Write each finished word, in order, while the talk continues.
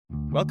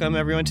Welcome,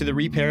 everyone, to the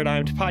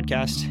Reparadigmed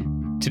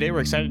podcast. Today, we're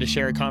excited to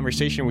share a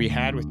conversation we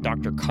had with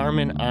Dr.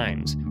 Carmen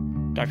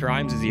Imes. Dr.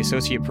 Imes is the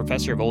Associate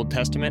Professor of Old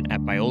Testament at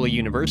Biola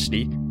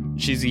University.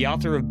 She's the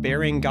author of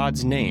Bearing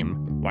God's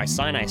Name, Why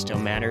Sinai Still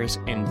Matters,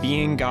 and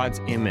Being God's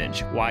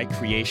Image, Why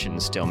Creation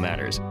Still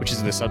Matters, which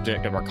is the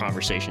subject of our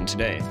conversation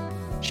today.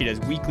 She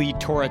does weekly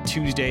Torah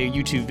Tuesday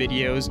YouTube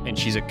videos, and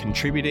she's a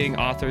contributing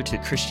author to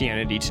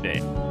Christianity Today.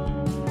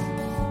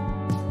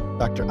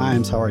 Dr.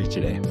 Imes, how are you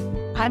today?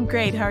 I'm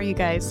great. How are you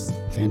guys?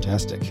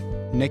 Fantastic.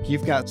 Nick,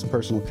 you've got some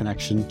personal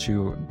connection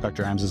to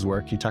Dr. Imes'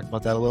 work. Can you talk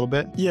about that a little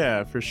bit?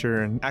 Yeah, for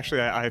sure. And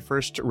actually, I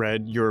first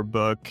read your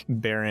book,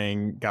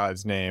 Bearing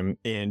God's Name,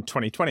 in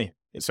 2020.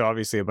 So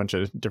obviously a bunch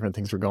of different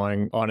things were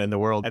going on in the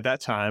world at that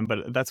time,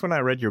 but that's when I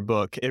read your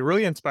book. It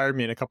really inspired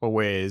me in a couple of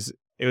ways.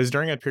 It was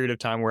during a period of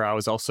time where I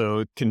was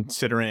also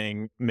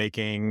considering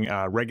making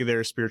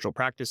regular spiritual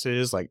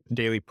practices like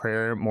daily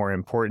prayer more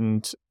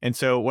important. And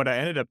so what I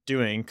ended up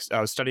doing, 'cause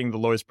I was studying the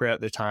Lord's Prayer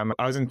at the time,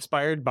 I was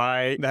inspired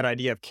by that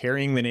idea of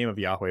carrying the name of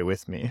Yahweh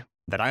with me,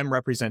 that I'm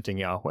representing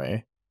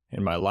Yahweh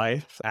in my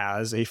life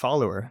as a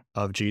follower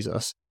of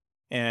Jesus.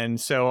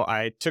 And so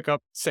I took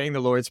up saying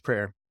the Lord's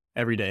Prayer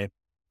every day.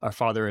 Our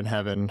Father in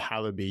heaven,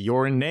 hallowed be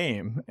your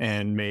name,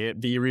 and may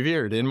it be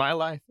revered in my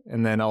life.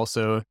 And then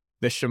also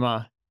the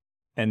Shema.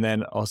 And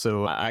then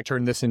also I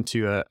turned this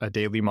into a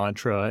daily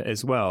mantra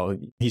as well.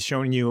 He's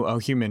showing you, oh,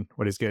 human,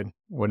 what is good?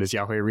 What does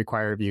Yahweh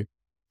require of you?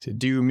 To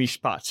do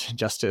mishpat,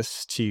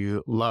 justice,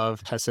 to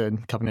love,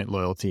 hesed, covenant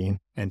loyalty,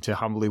 and to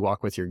humbly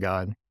walk with your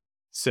God.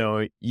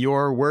 So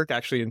your work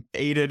actually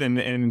aided and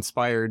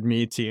inspired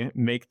me to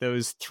make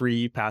those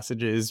three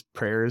passages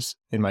prayers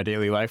in my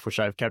daily life, which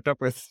I've kept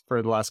up with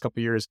for the last couple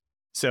of years.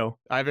 So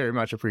I very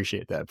much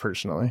appreciate that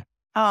personally.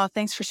 Oh,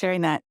 thanks for sharing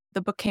that.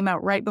 The book came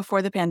out right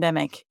before the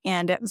pandemic,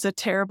 and it was a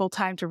terrible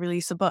time to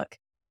release a book.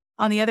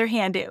 On the other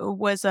hand, it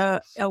was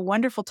a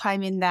wonderful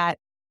time in that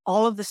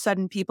all of a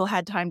sudden people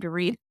had time to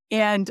read.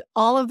 And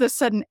all of a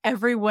sudden,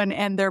 everyone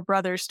and their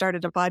brother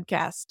started a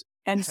podcast.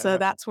 And so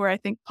that's where I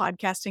think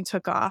podcasting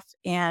took off.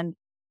 And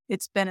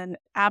it's been an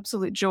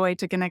absolute joy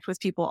to connect with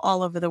people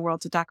all over the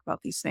world to talk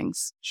about these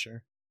things.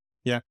 Sure.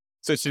 Yeah.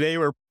 So today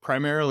we're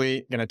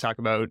primarily going to talk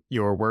about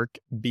your work,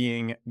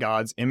 Being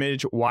God's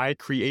Image, Why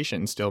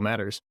Creation Still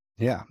Matters.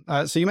 Yeah.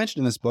 So you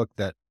mentioned in this book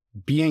that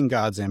being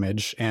God's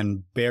image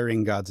and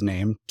bearing God's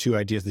name, two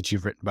ideas that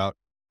you've written about,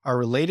 are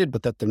related,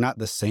 but that they're not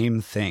the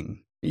same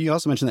thing. You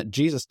also mentioned that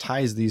Jesus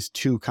ties these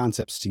two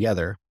concepts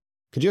together.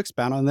 Could you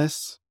expound on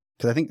this?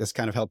 Because I think this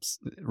kind of helps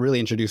really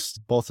introduce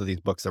both of these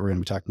books that we're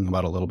going to be talking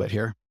about a little bit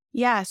here.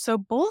 Yeah. So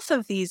both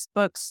of these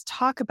books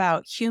talk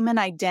about human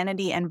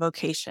identity and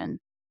vocation.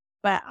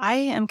 But I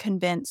am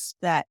convinced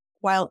that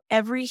while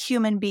every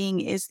human being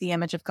is the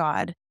image of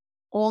God,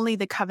 only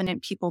the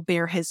covenant people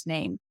bear his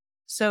name.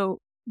 So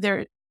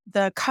the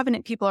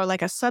covenant people are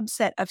like a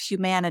subset of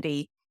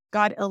humanity.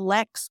 God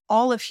elects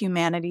all of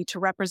humanity to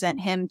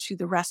represent him to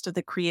the rest of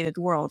the created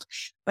world.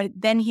 But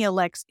then he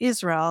elects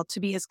Israel to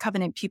be his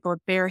covenant people,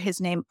 bear his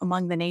name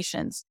among the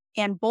nations.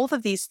 And both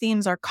of these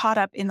themes are caught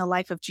up in the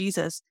life of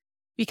Jesus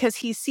because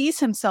he sees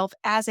himself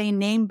as a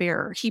name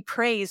bearer. He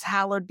prays,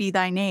 hallowed be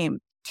thy name,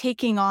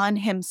 taking on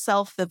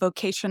himself the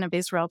vocation of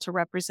Israel to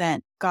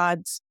represent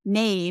God's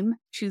name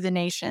to the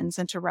nations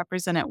and to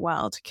represent it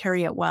well, to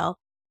carry it well.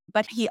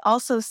 But he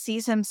also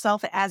sees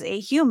himself as a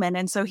human.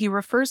 And so he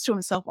refers to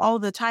himself all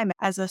the time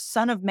as a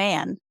son of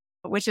man,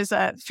 which is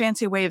a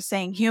fancy way of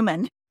saying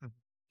human. Mm-hmm.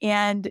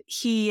 And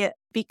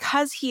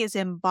because he is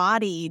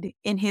embodied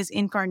in his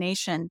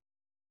incarnation,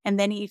 and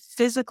then he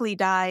physically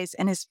dies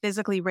and is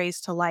physically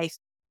raised to life,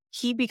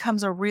 he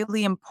becomes a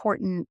really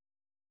important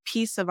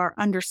piece of our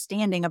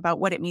understanding about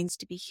what it means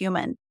to be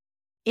human.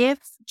 If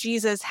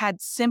Jesus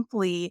had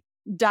simply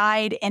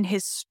died and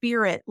his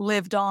spirit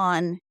lived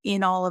on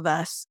in all of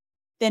us,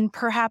 then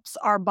perhaps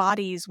our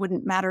bodies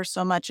wouldn't matter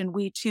so much and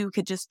we too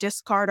could just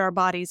discard our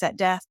bodies at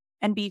death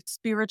and be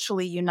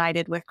spiritually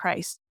united with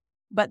Christ.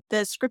 But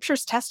the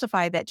scriptures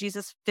testify that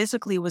Jesus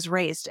physically was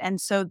raised.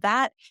 And so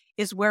that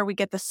is where we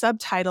get the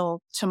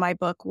subtitle to my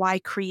book, Why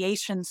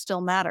Creation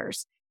Still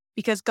Matters,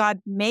 because God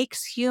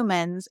makes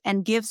humans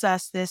and gives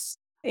us this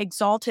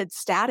exalted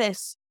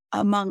status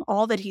among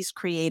all that he's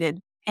created,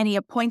 and he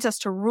appoints us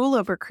to rule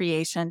over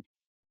creation.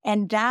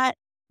 And that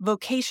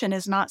vocation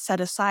is not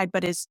set aside,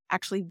 but is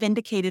actually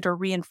vindicated or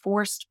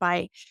reinforced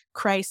by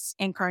Christ's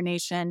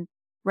incarnation,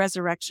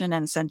 resurrection,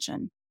 and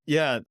ascension.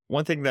 Yeah.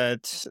 One thing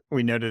that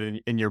we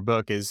noted in your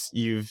book is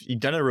you've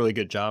done a really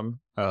good job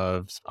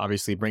of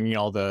obviously bringing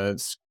all the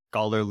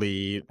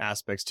scholarly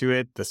aspects to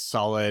it, the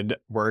solid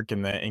work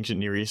in the ancient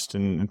Near East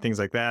and things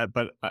like that.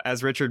 But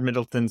as Richard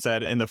Middleton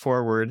said in the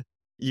foreword,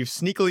 you've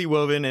sneakily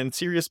woven in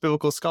serious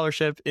biblical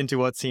scholarship into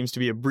what seems to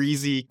be a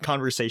breezy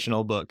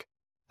conversational book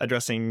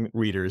addressing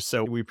readers.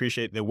 So we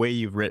appreciate the way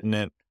you've written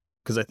it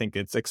because I think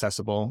it's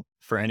accessible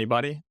for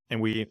anybody. And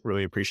we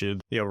really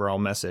appreciated the overall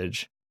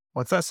message.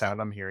 What's that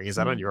sound I'm hearing? Is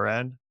that on your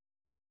end?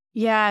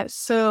 Yeah,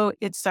 so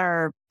it's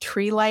our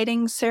tree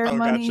lighting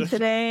ceremony gotcha.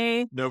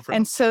 today. No problem.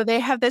 And so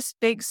they have this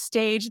big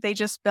stage they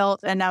just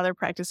built, and now they're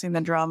practicing the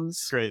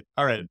drums. Great.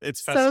 All right.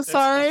 It's So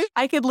sorry.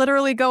 I could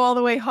literally go all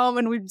the way home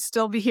and we'd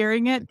still be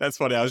hearing it. That's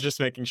funny. I was just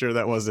making sure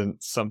that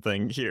wasn't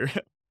something here.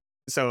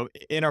 So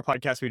in our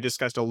podcast, we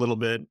discussed a little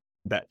bit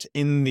that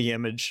in the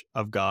image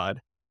of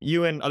God,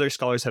 you and other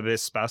scholars have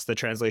espoused the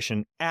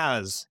translation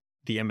as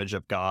the image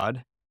of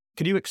God.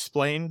 Could you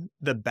explain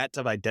the bet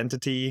of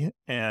identity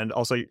and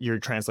also your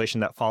translation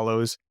that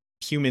follows,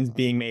 humans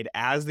being made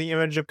as the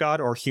image of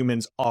God, or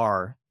humans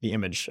are the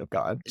image of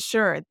God?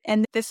 Sure.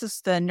 And this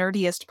is the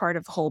nerdiest part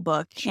of the whole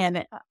book.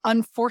 And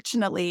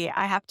unfortunately,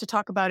 I have to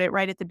talk about it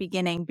right at the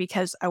beginning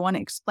because I want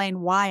to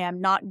explain why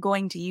I'm not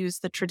going to use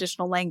the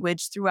traditional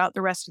language throughout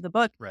the rest of the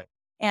book. Right.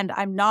 And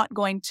I'm not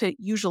going to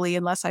usually,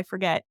 unless I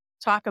forget,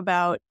 talk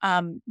about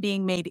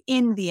being made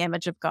in the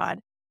image of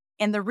God.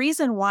 And the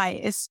reason why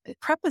is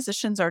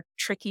prepositions are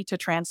tricky to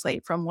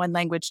translate from one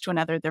language to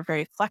another. They're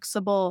very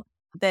flexible.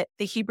 The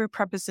Hebrew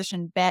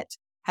preposition bet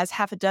has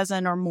half a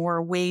dozen or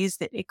more ways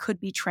that it could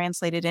be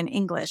translated in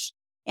English.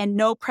 And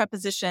no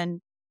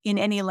preposition in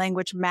any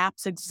language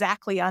maps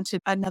exactly onto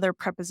another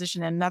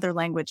preposition in another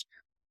language.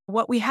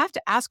 What we have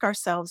to ask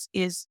ourselves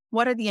is,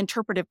 what are the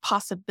interpretive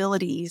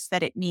possibilities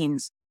that it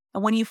means?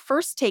 And when you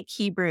first take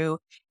Hebrew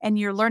and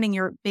you're learning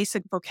your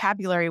basic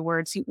vocabulary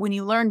words, when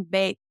you learn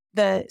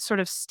the sort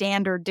of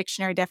standard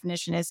dictionary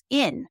definition is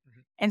in. Mm-hmm.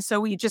 And so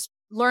we just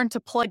learn to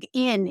plug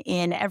in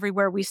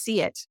everywhere we see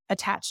it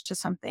attached to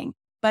something.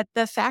 But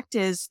the fact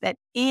is that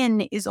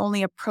in is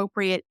only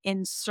appropriate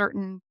in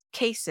certain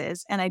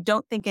cases. And I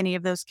don't think any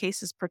of those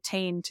cases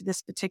pertain to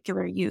this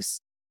particular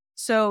use.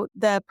 So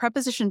the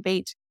preposition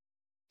bait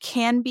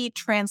can be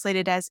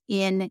translated as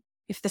in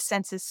if the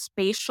sense is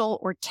spatial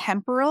or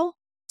temporal.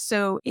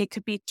 So it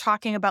could be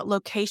talking about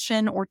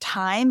location or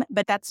time,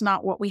 but that's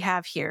not what we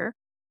have here.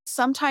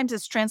 Sometimes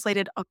it's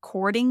translated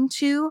according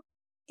to,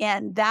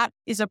 and that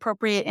is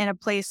appropriate in a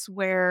place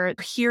where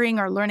hearing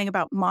or learning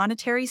about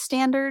monetary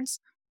standards.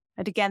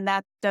 And again,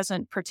 that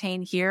doesn't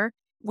pertain here.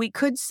 We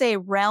could say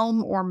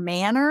realm or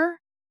manner.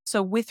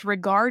 So with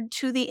regard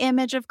to the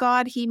image of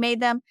God, he made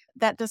them.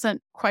 That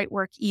doesn't quite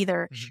work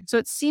either. Mm-hmm. So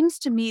it seems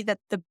to me that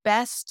the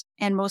best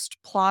and most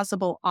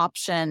plausible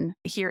option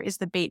here is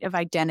the bait of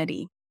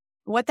identity.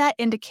 What that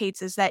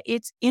indicates is that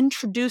it's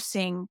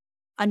introducing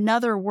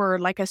another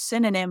word, like a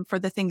synonym for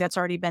the thing that's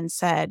already been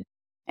said.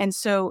 And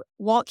so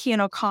Waltke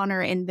and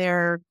O'Connor in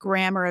their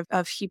grammar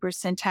of Hebrew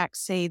syntax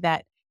say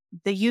that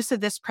the use of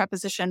this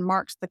preposition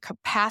marks the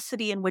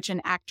capacity in which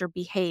an actor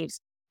behaves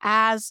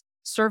as,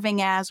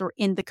 serving as, or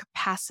in the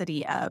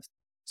capacity of.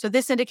 So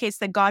this indicates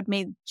that God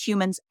made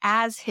humans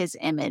as his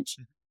image.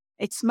 Mm-hmm.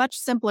 It's much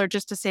simpler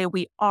just to say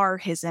we are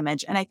his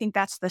image. And I think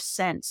that's the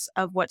sense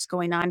of what's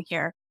going on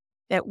here,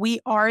 that we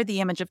are the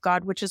image of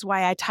God, which is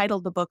why I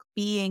titled the book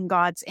Being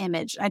God's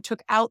Image. I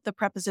took out the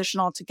preposition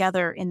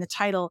altogether in the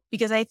title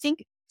because I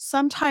think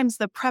sometimes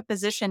the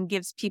preposition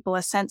gives people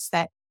a sense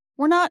that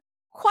we're not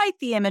quite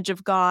the image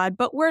of God,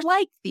 but we're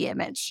like the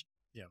image.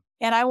 Yeah.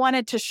 And I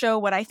wanted to show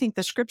what I think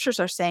the scriptures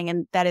are saying,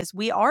 and that is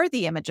we are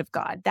the image of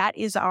God. That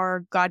is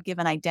our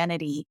God-given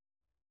identity.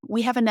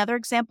 We have another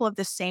example of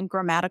the same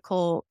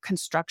grammatical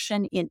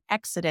construction in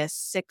Exodus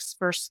 6,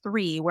 verse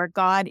 3, where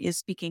God is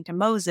speaking to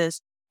Moses,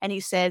 and he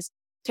says,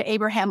 to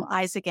Abraham,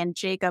 Isaac, and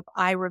Jacob,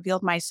 I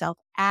revealed myself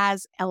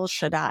as El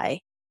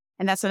Shaddai.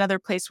 And that's another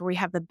place where we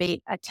have the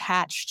bait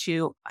attached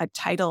to a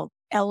title,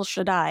 El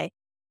Shaddai.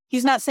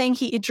 He's not saying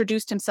he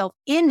introduced himself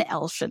in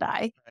El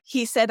Shaddai.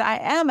 He said, I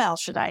am El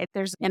Shaddai.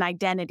 There's an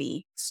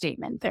identity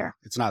statement there.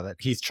 It's not that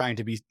he's trying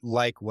to be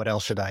like what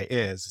El Shaddai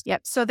is.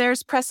 Yep. So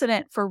there's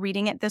precedent for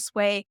reading it this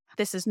way.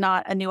 This is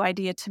not a new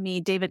idea to me.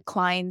 David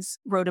Kleins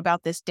wrote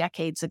about this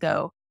decades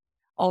ago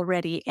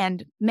already.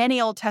 And many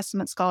Old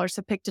Testament scholars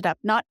have picked it up.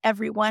 Not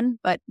everyone,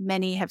 but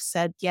many have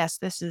said, yes,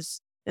 this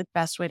is the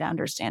best way to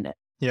understand it.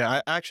 Yeah,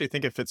 I actually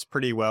think it fits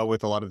pretty well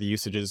with a lot of the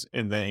usages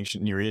in the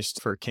ancient Near East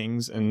for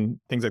kings and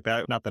things like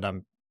that. Not that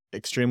I'm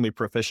extremely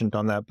proficient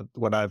on that, but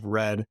what I've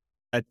read,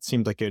 it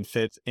seems like it would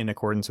fit in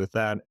accordance with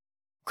that.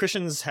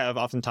 Christians have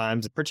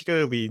oftentimes,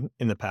 particularly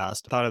in the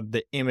past, thought of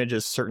the image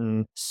as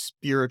certain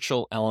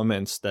spiritual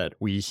elements that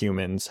we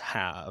humans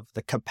have,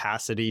 the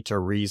capacity to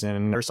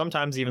reason, or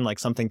sometimes even like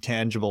something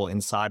tangible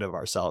inside of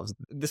ourselves.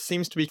 This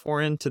seems to be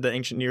foreign to the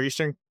ancient Near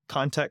Eastern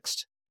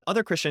context.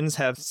 Other Christians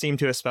have seemed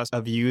to espouse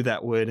a view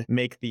that would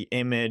make the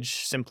image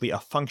simply a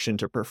function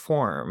to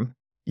perform.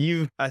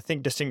 You've, I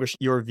think, distinguished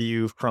your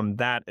view from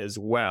that as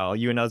well.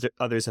 You and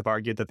others have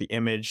argued that the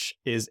image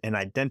is an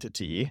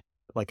identity,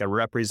 like a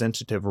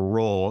representative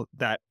role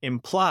that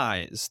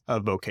implies a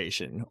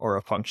vocation or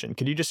a function.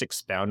 Could you just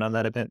expound on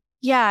that a bit?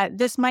 Yeah,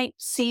 this might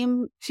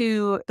seem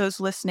to those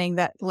listening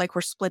that like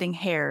we're splitting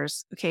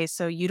hairs. Okay,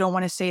 so you don't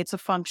want to say it's a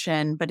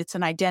function, but it's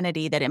an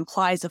identity that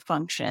implies a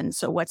function.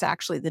 So what's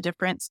actually the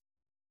difference?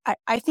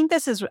 I think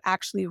this is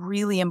actually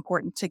really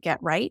important to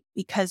get right,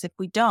 because if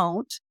we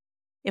don't,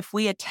 if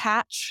we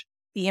attach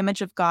the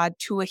image of God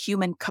to a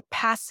human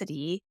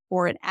capacity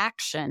or an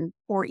action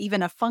or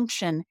even a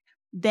function,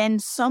 then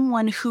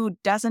someone who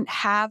doesn't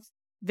have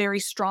very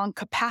strong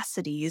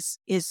capacities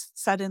is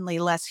suddenly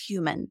less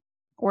human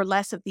or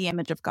less of the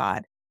image of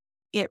God.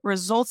 It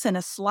results in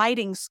a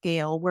sliding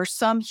scale where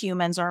some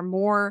humans are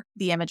more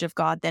the image of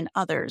God than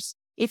others.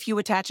 If you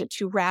attach it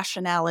to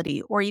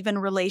rationality or even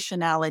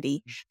relationality,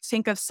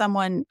 think of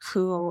someone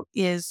who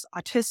is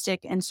autistic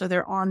and so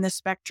they're on the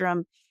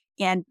spectrum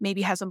and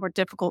maybe has a more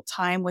difficult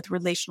time with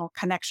relational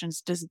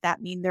connections. Does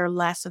that mean they're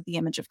less of the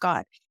image of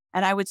God?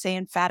 And I would say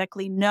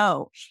emphatically,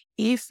 no.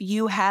 If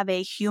you have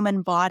a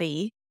human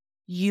body,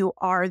 you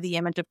are the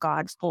image of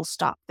God, full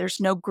stop. There's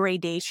no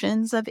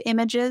gradations of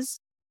images.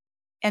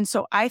 And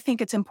so I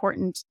think it's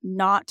important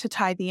not to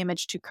tie the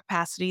image to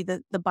capacity.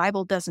 The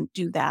Bible doesn't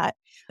do that.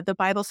 The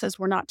Bible says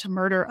we're not to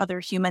murder other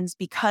humans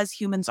because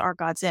humans are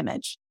God's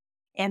image.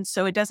 And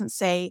so it doesn't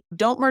say,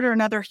 don't murder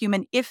another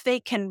human if they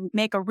can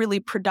make a really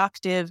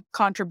productive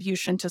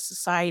contribution to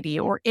society,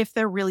 or if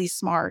they're really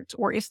smart,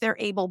 or if they're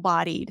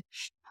able-bodied.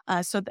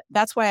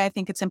 That's why I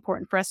think it's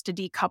important for us to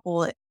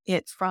decouple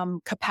it from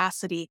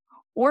capacity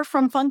or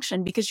from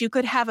function, because you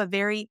could have a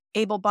very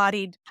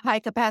able-bodied,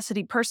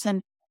 high-capacity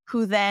person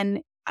who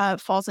then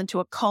falls into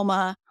a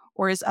coma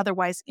or is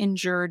otherwise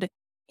injured.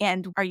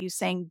 And are you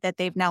saying that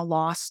they've now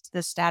lost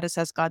the status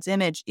as God's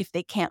image if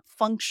they can't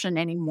function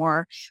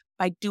anymore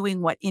by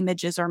doing what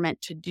images are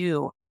meant to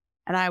do?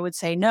 And I would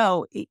say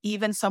no,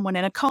 even someone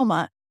in a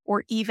coma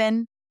or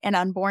even an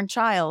unborn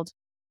child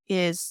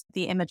is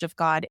the image of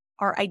God.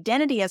 Our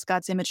identity as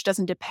God's image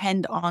doesn't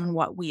depend on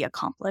what we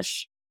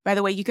accomplish. By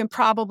the way, you can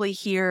probably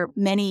hear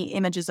many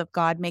images of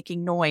God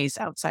making noise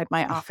outside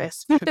my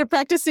office. They're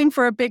practicing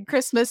for a big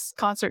Christmas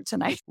concert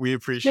tonight. We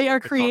appreciate They are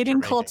the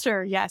creating culture.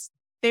 culture. Yes,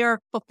 they are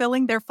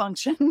fulfilling their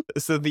function.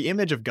 So the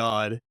image of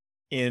God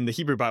in the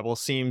Hebrew Bible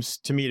seems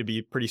to me to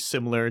be pretty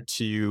similar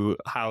to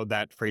how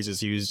that phrase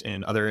is used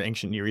in other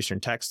ancient Near Eastern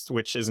texts,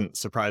 which isn't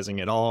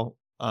surprising at all.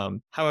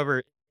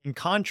 However, in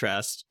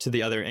contrast to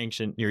the other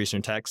ancient Near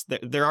Eastern texts,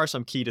 there are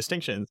some key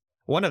distinctions.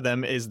 One of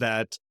them is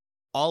that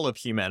all of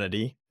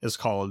humanity is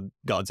called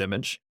God's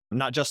image,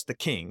 not just the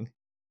king.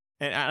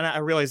 And I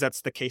realize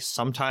that's the case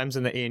sometimes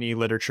in the A&E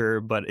literature,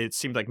 but it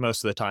seems like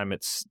most of the time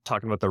it's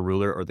talking about the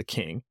ruler or the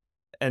king.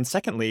 And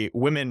secondly,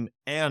 women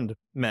and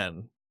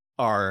men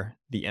are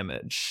the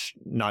image,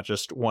 not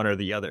just one or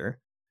the other.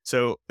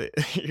 So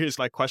here's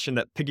my question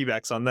that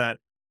piggybacks on that.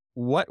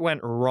 What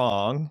went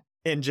wrong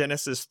in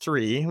Genesis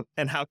 3,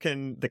 and how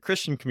can the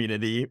Christian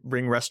community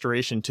bring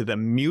restoration to the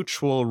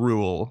mutual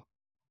rule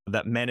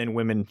that men and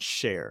women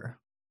share?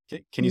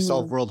 Can you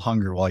solve world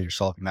hunger while you're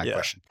solving that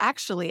question?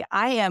 Actually,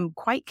 I am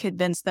quite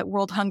convinced that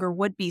world hunger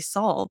would be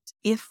solved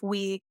if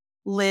we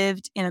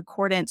lived in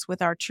accordance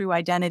with our true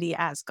identity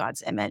as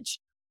God's image.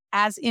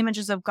 As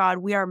images of God,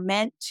 we are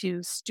meant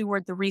to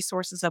steward the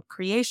resources of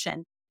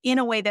creation in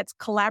a way that's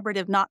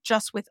collaborative, not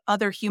just with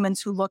other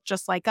humans who look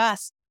just like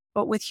us,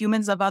 but with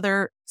humans of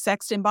other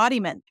sexed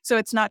embodiment. So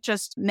it's not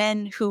just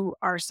men who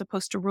are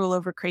supposed to rule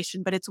over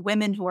creation, but it's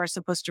women who are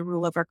supposed to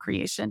rule over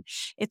creation.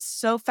 It's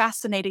so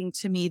fascinating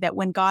to me that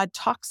when God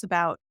talks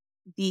about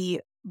the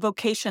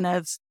vocation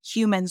of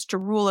humans to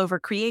rule over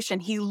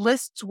creation, he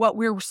lists what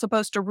we're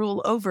supposed to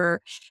rule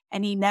over,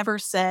 and he never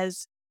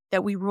says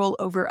that we rule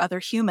over other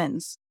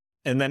humans.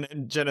 And then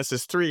in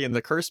Genesis 3, in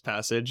the curse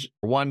passage,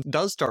 one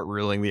does start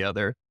ruling the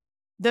other.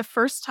 The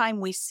first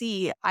time we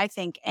see, I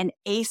think, an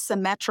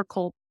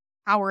asymmetrical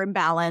power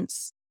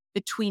imbalance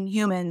between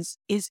humans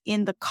is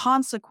in the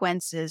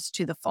consequences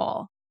to the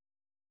fall.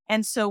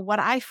 And so what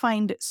I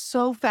find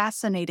so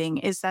fascinating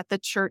is that the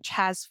church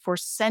has for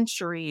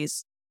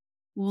centuries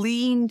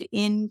leaned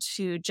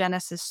into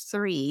Genesis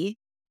 3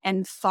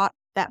 and thought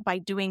that by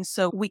doing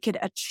so, we could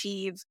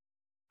achieve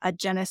a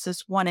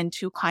Genesis 1 and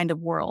 2 kind of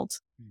world,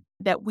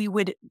 that we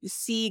would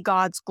see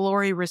God's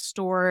glory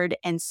restored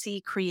and see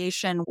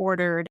creation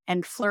ordered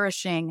and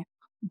flourishing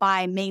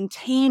by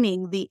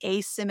maintaining the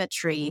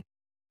asymmetry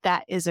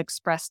that is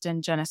expressed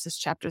in Genesis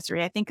chapter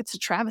 3. I think it's a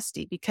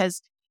travesty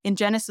because in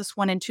Genesis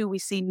 1 and 2, we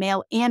see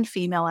male and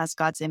female as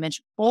God's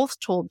image, both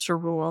told to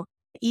rule.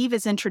 Eve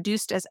is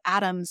introduced as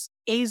Adam's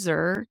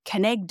Azer,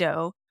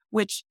 kenegdo,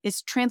 which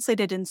is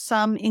translated in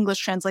some English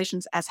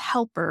translations as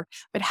helper,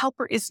 but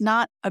helper is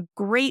not a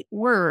great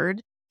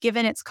word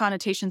given its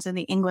connotations in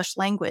the English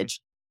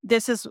language.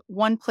 This is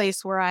one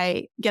place where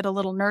I get a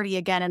little nerdy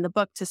again in the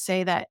book to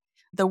say that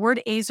the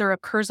word Azer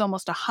occurs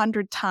almost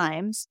 100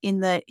 times in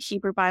the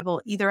Hebrew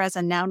Bible, either as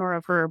a noun or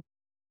a verb.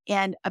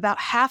 And about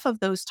half of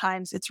those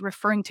times, it's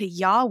referring to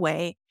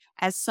Yahweh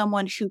as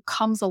someone who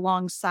comes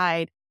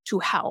alongside to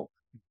help.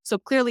 So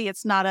clearly,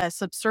 it's not a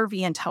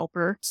subservient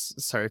helper.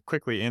 Sorry,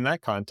 quickly, in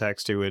that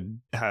context, it would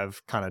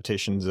have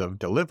connotations of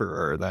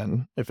deliverer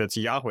then, if it's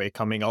Yahweh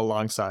coming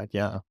alongside,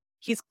 yeah.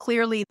 He's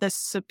clearly the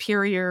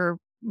superior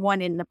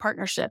one in the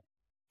partnership.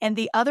 And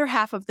the other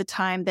half of the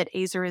time that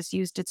Azer is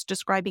used, it's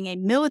describing a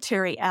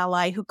military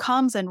ally who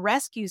comes and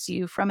rescues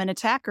you from an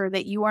attacker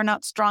that you are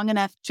not strong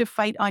enough to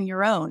fight on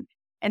your own.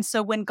 And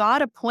so when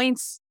God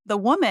appoints the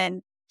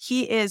woman,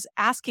 he is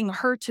asking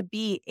her to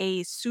be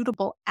a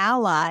suitable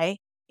ally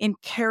in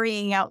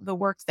carrying out the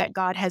work that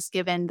God has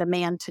given the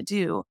man to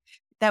do.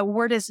 That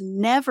word is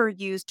never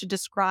used to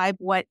describe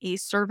what a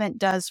servant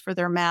does for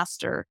their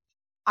master.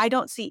 I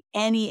don't see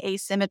any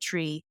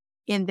asymmetry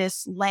in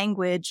this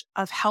language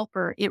of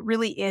helper. It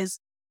really is,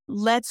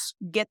 let's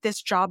get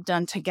this job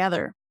done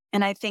together.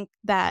 And I think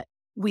that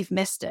we've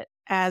missed it.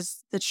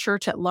 As the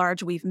church at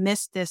large, we've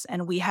missed this,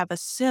 and we have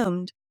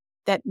assumed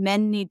that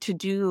men need to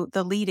do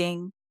the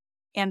leading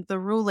and the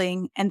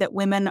ruling, and that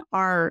women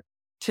are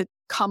to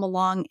come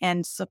along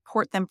and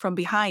support them from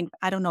behind.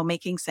 I don't know,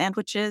 making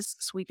sandwiches,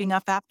 sweeping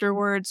up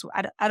afterwards.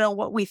 I don't know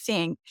what we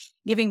think,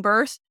 giving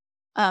birth.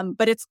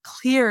 But it's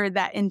clear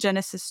that in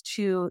Genesis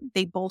 2,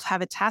 they both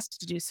have a task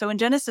to do. So in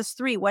Genesis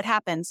 3, what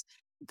happens?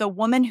 The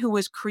woman who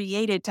was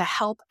created to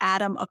help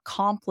Adam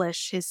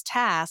accomplish his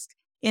task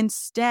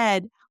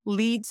instead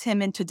leads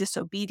him into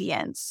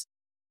disobedience.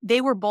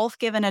 They were both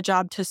given a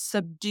job to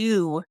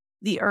subdue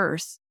the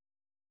earth.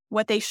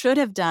 What they should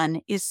have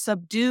done is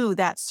subdue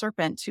that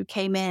serpent who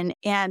came in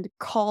and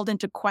called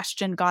into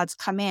question God's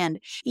command.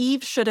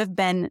 Eve should have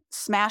been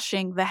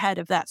smashing the head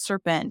of that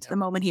serpent the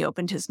moment he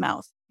opened his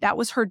mouth. That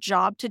was her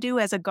job to do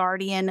as a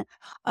guardian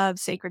of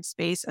sacred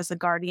space, as a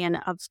guardian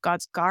of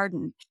God's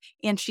garden.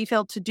 And she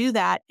failed to do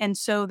that. And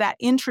so that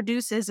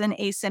introduces an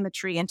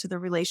asymmetry into the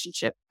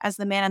relationship as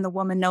the man and the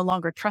woman no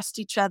longer trust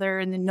each other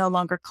and they no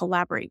longer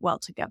collaborate well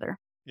together.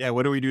 Yeah,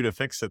 what do we do to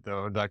fix it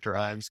though, Dr.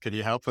 Imes? Could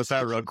you help us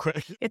out real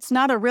quick? It's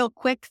not a real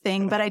quick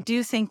thing, but I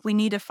do think we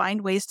need to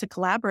find ways to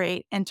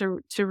collaborate and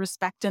to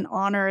respect and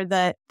honor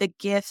the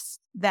gifts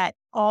that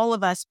all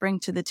of us bring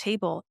to the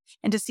table,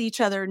 and to see each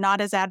other not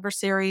as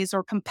adversaries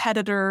or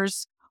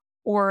competitors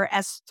or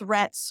as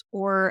threats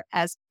or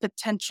as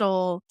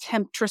potential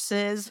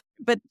temptresses,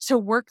 but to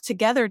work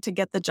together to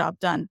get the job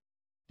done.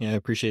 Yeah, I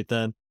appreciate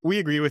that. We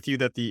agree with you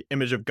that the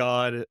image of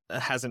God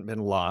hasn't been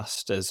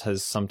lost, as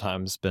has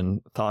sometimes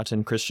been thought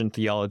in Christian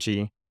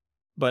theology.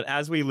 But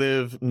as we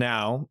live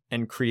now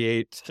and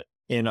create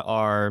in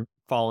our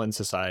fallen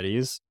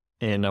societies,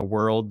 in a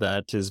world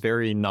that is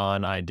very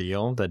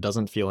non-ideal, that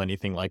doesn't feel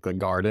anything like a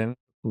garden,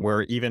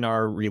 where even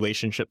our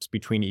relationships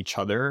between each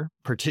other,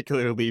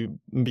 particularly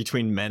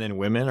between men and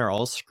women, are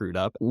all screwed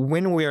up.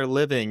 When we are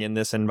living in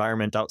this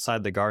environment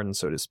outside the garden,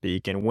 so to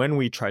speak, and when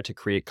we try to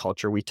create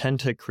culture, we tend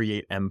to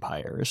create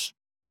empires.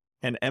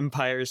 And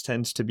empires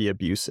tend to be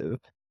abusive.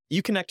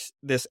 You connect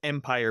this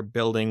empire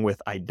building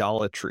with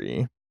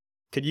idolatry.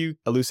 Could you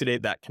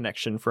elucidate that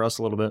connection for us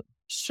a little bit?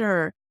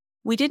 Sure.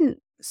 We didn't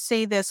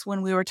say this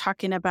when we were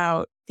talking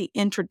about the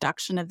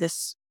introduction of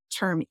this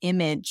term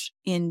image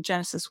in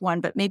Genesis 1,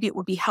 but maybe it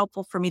would be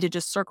helpful for me to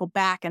just circle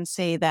back and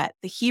say that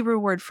the Hebrew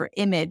word for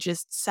image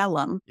is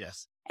tselem.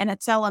 Yes. And a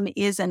tselem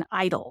is an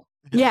idol.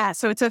 Yeah,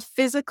 so it's a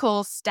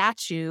physical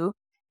statue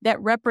that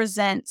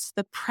represents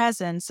the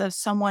presence of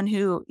someone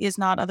who is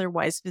not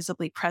otherwise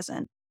visibly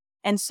present.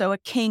 And so a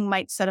king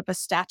might set up a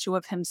statue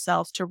of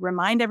himself to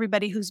remind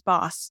everybody who's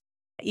boss,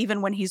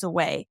 even when he's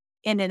away.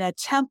 And in a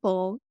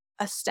temple,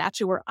 a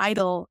statue or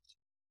idol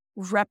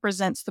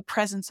represents the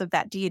presence of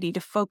that deity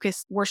to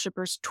focus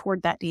worshipers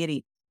toward that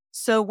deity.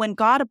 So when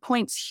God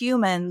appoints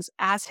humans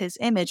as his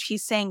image,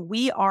 he's saying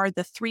we are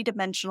the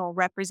three-dimensional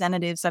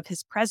representatives of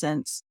his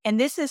presence. And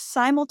this is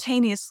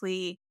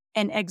simultaneously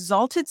an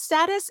exalted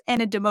status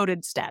and a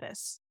demoted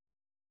status.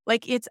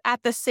 Like it's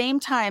at the same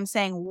time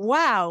saying,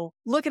 wow,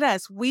 look at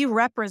us. We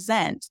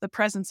represent the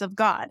presence of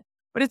God.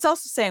 But it's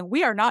also saying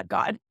we are not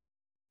God.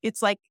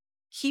 It's like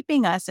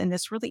keeping us in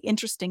this really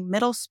interesting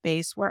middle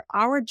space where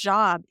our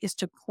job is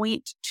to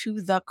point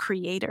to the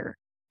Creator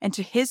and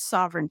to his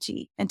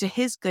sovereignty and to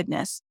his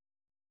goodness.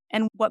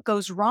 And what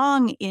goes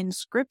wrong in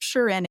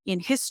scripture and in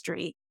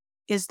history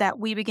is that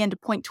we begin to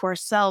point to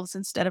ourselves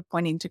instead of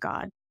pointing to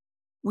God.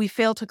 We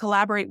fail to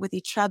collaborate with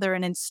each other,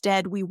 and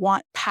instead we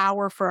want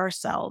power for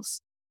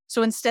ourselves.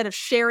 So instead of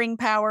sharing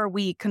power,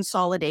 we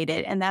consolidate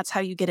it, and that's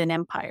how you get an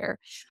empire.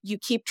 You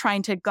keep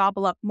trying to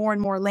gobble up more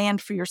and more land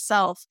for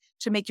yourself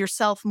to make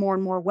yourself more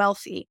and more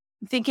wealthy.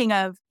 I'm thinking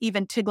of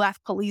even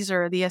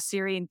Tiglath-Pileser, the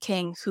Assyrian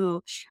king,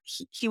 who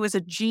he was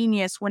a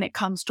genius when it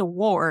comes to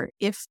war,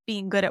 if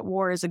being good at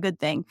war is a good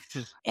thing.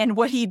 And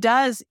what he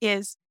does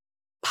is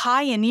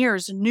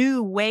pioneers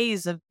new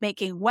ways of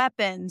making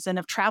weapons and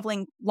of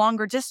traveling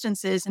longer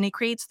distances, and he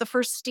creates the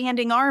first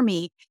standing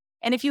army.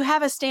 And if you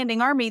have a standing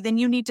army, then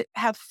you need to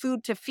have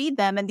food to feed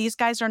them. And these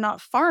guys are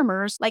not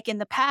farmers. Like in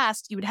the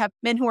past, you would have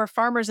men who are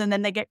farmers and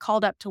then they get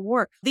called up to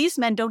war. These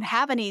men don't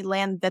have any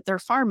land that they're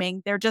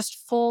farming. They're just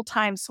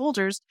full-time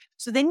soldiers.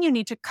 So then you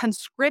need to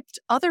conscript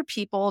other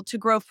people to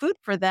grow food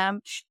for them.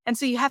 And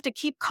so you have to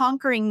keep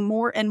conquering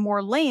more and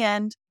more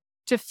land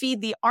to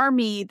feed the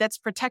army that's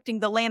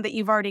protecting the land that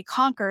you've already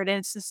conquered. And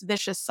it's this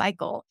vicious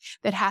cycle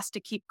that has to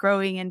keep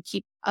growing and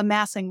keep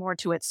amassing more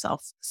to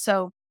itself.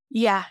 So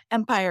yeah,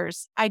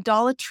 empires.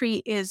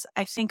 Idolatry is,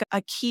 I think,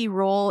 a key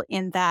role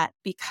in that,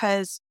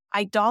 because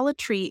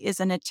idolatry is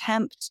an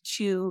attempt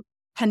to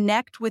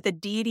connect with a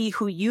deity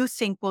who you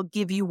think will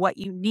give you what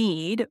you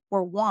need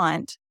or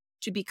want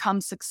to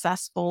become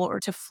successful or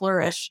to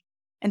flourish.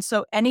 And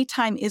so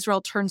anytime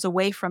Israel turns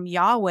away from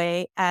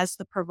Yahweh as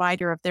the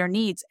provider of their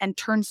needs and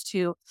turns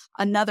to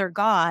another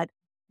God,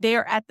 they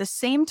are at the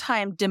same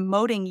time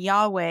demoting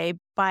Yahweh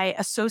by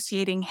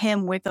associating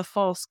him with a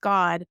false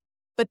God,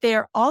 but they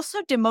are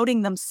also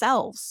demoting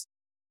themselves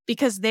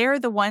because they're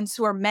the ones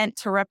who are meant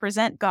to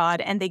represent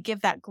God, and they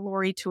give that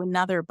glory to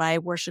another by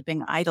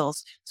worshiping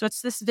idols. So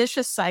it's this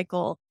vicious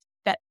cycle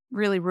that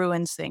really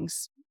ruins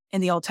things.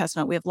 In the Old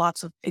Testament, we have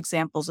lots of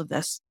examples of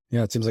this.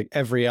 Yeah, it seems like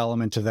every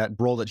element of that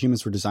role that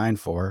humans were designed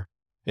for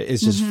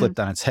is just flipped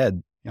on its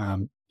head.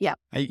 Yeah.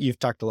 You've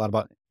talked a lot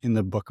about in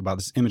the book about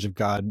this image of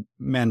God.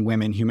 Men,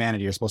 women,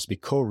 humanity are supposed to be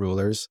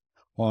co-rulers.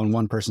 Well, when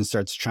one person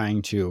starts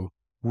trying to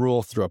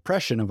rule through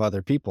oppression of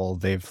other people,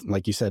 they've,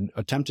 like you said,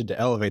 attempted to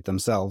elevate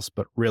themselves,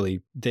 but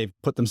really they've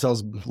put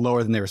themselves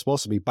lower than they were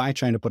supposed to be by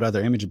trying to put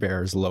other image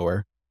bearers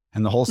lower.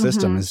 And the whole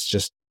system is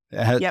just,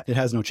 it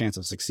has no chance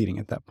of succeeding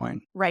at that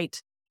point.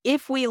 Right.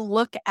 If we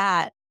look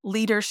at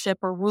leadership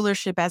or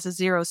rulership as a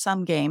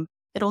zero-sum game,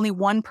 that only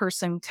one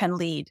person can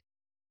lead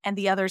and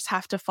the others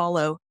have to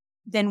follow,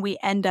 then we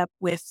end up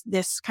with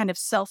this kind of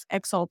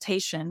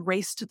self-exaltation,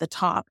 race to the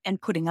top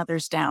and putting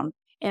others down.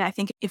 And I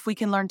think if we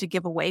can learn to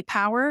give away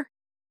power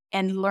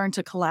and learn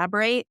to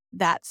collaborate,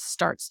 that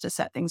starts to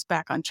set things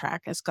back on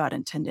track as God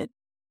intended.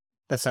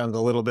 That sounds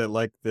a little bit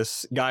like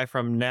this guy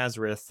from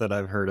Nazareth that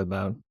I've heard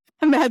about.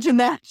 Imagine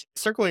that.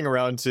 Circling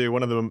around to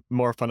one of the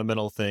more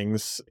fundamental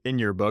things in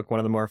your book, one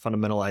of the more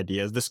fundamental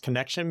ideas, this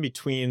connection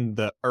between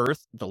the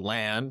earth, the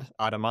land,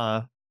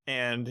 Adamah,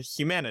 and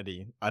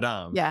humanity,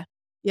 Adam. Yeah.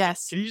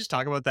 Yes. Can you just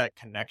talk about that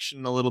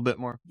connection a little bit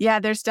more? Yeah,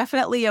 there's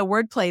definitely a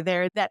wordplay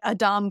there that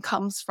Adam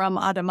comes from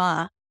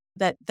Adamah,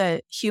 that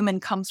the human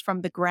comes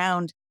from the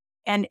ground.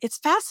 And it's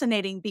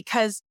fascinating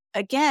because,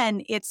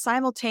 again, it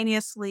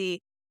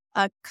simultaneously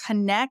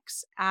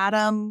connects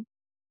Adam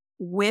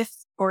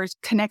with, or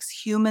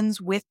connects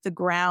humans with the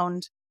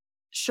ground,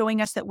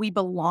 showing us that we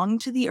belong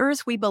to the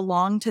earth. We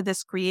belong to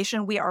this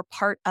creation. We are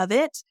part of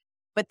it.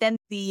 But then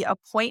the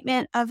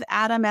appointment of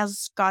Adam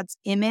as God's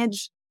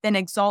image then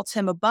exalts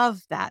him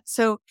above that.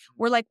 So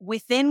we're like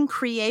within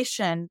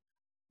creation,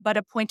 but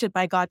appointed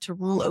by God to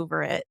rule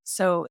over it.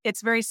 So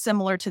it's very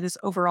similar to this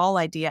overall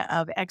idea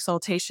of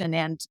exaltation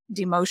and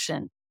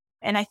demotion.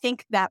 And I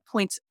think that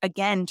points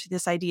again to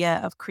this idea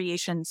of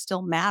creation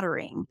still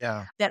mattering.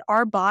 Yeah. That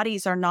our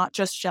bodies are not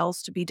just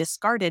shells to be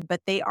discarded,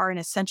 but they are an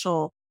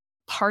essential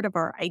part of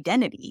our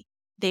identity.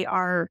 They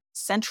are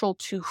central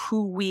to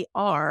who we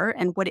are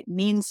and what it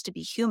means to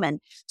be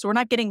human. So we're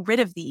not getting rid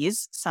of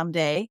these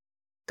someday.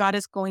 God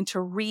is going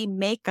to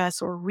remake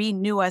us or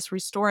renew us,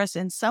 restore us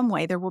in some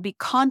way. There will be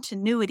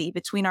continuity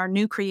between our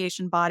new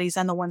creation bodies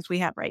and the ones we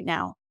have right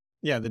now.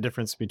 Yeah, the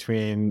difference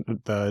between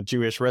the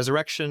Jewish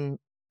resurrection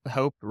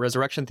hope,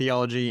 resurrection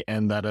theology,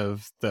 and that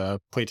of the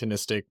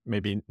Platonistic,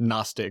 maybe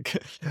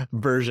Gnostic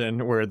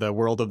version, where the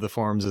world of the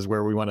forms is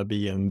where we want to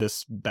be, and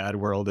this bad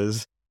world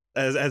is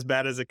as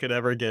bad as it could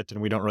ever get,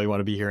 and we don't really want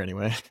to be here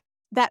anyway.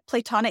 That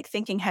Platonic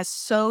thinking has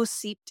so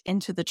seeped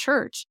into the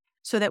church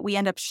so that we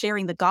end up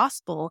sharing the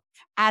gospel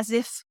as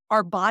if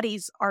our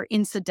bodies are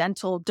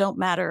incidental, don't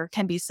matter,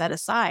 can be set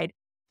aside,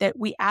 that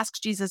we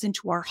ask Jesus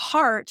into our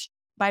heart,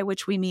 by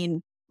which we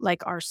mean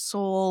like our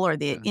soul or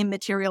the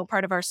immaterial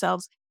part of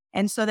ourselves,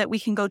 and so that we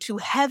can go to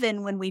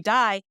heaven when we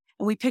die,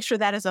 and we picture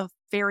that as a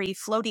very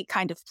floaty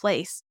kind of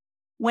place,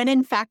 when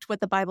in fact what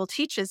the Bible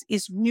teaches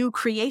is new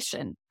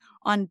creation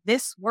on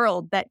this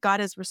world, that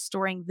God is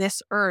restoring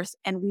this earth,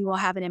 and we will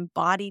have an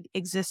embodied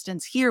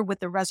existence here with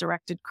the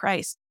resurrected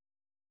Christ.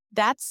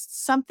 That's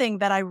something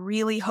that I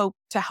really hope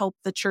to help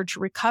the church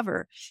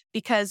recover,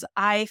 because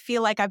I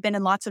feel like I've been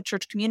in lots of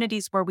church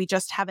communities where we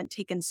just haven't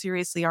taken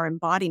seriously our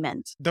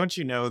embodiment. Don't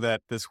you know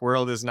that this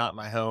world is not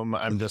my home?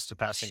 I'm just a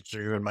passing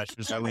through, and my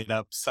shoes are laid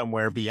up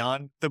somewhere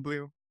beyond the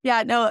blue.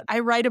 Yeah, no, I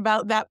write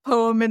about that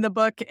poem in the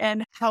book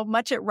and how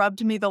much it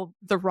rubbed me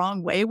the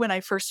wrong way when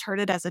I first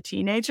heard it as a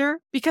teenager,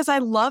 because I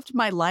loved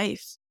my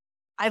life.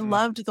 I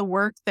loved the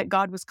work that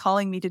God was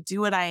calling me to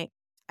do, and I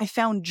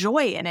found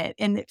joy in it,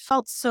 and it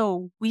felt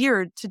so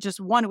weird to just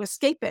want to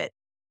escape it.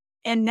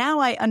 And now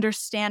I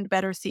understand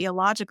better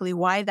theologically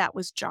why that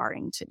was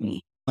jarring to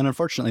me. And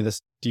unfortunately, this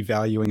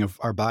devaluing of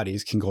our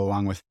bodies can go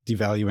along with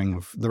devaluing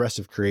of the rest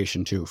of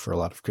creation too, for a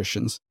lot of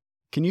Christians.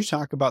 Can you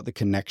talk about the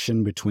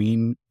connection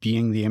between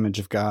being the image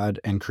of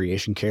God and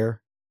creation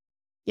care?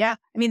 Yeah.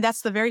 I mean,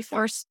 that's the very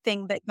first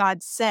thing that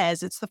God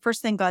says. It's the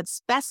first thing God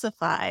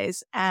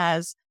specifies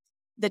as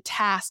the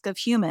task of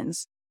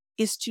humans,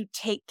 is to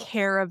take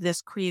care of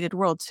this created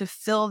world, to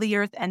fill the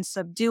earth and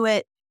subdue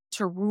it,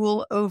 to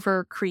rule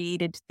over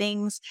created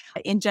things.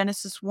 In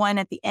Genesis 1,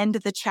 at the end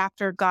of the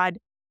chapter, God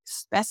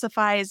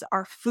specifies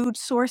our food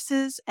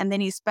sources, and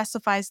then he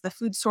specifies the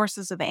food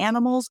sources of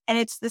animals, and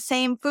it's the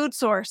same food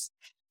source.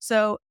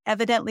 So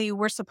evidently,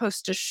 we're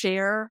supposed to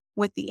share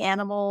with the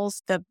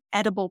animals, the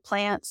edible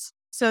plants.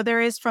 So there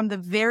is, from the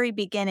very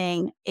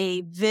beginning,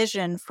 a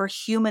vision for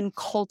human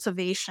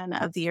cultivation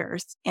of the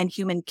earth and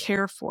human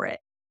care for it.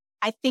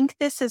 I think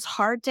this is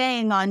hard to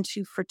hang on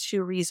to for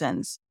two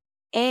reasons.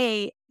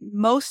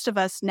 Most of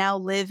us now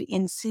live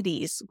in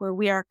cities where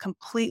we are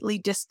completely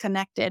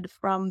disconnected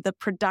from the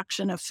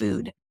production of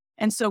food.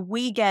 And so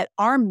we get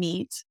our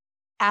meat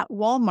at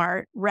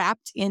Walmart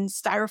wrapped in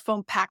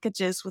styrofoam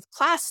packages with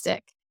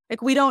plastic.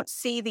 Like, we don't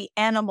see the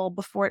animal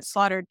before it's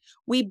slaughtered.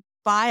 We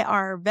buy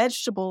our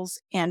vegetables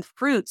and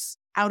fruits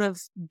out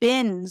of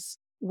bins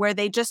where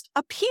they just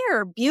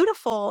appear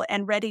beautiful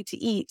and ready to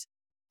eat.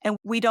 And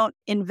we don't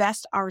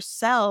invest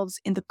ourselves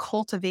in the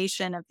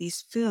cultivation of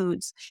these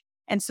foods.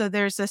 And so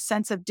there's a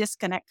sense of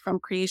disconnect from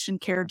creation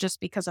care just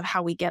because of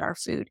how we get our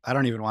food. I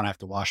don't even want to have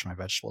to wash my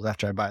vegetables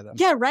after I buy them.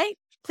 Yeah, right?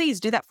 Please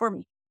do that for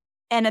me.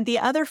 And then the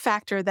other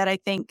factor that I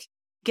think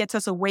gets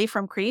us away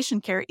from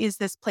creation care is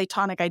this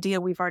Platonic idea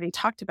we've already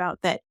talked about,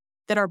 that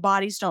our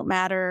bodies don't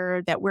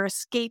matter, that we're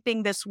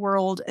escaping this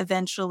world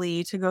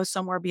eventually to go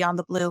somewhere beyond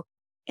the blue.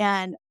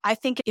 And I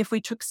think if we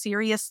took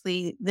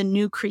seriously the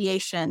new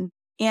creation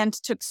and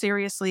took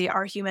seriously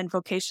our human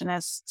vocation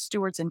as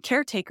stewards and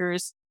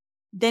caretakers,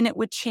 then it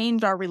would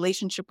change our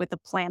relationship with the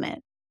planet.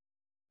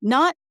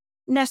 Not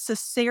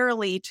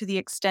necessarily to the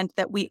extent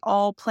that we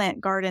all plant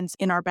gardens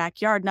in our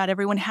backyard. Not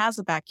everyone has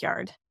a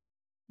backyard,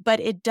 but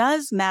it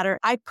does matter.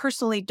 I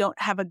personally don't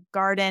have a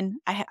garden.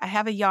 I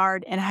have a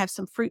yard and I have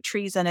some fruit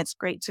trees, and it's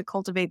great to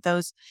cultivate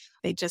those.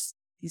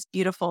 These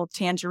beautiful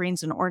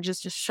tangerines and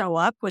oranges just show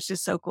up, which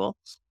is so cool.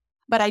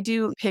 But I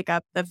do pick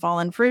up the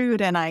fallen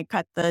fruit and I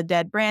cut the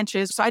dead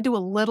branches. So I do a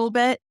little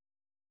bit.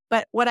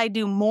 But what I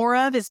do more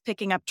of is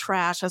picking up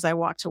trash as I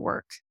walk to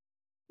work.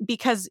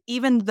 Because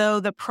even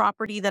though the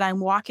property that I'm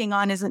walking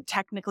on isn't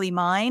technically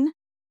mine,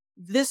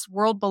 this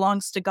world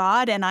belongs to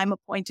God and I'm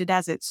appointed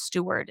as its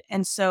steward.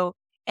 And so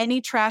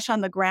any trash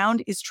on the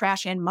ground is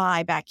trash in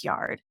my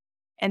backyard.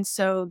 And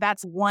so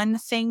that's one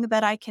thing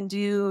that I can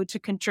do to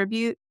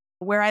contribute.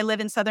 Where I live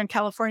in Southern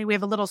California, we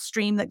have a little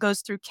stream that goes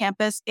through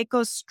campus. It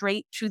goes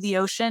straight to the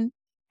ocean.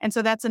 And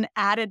so that's an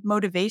added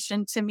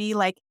motivation to me.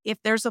 Like, if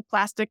there's a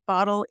plastic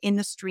bottle in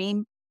the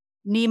stream,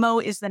 Nemo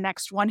is the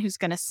next one who's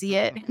going to see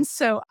it. And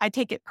so I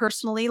take it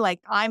personally, like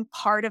I'm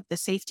part of the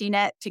safety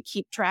net to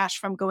keep trash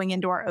from going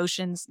into our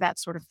oceans, that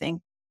sort of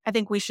thing. I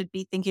think we should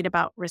be thinking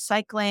about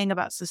recycling,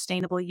 about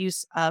sustainable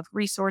use of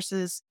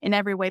resources in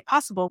every way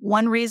possible.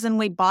 One reason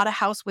we bought a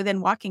house within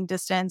walking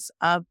distance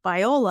of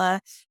Biola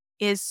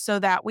is so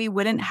that we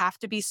wouldn't have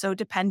to be so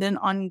dependent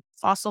on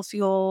fossil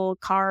fuel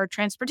car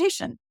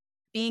transportation.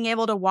 Being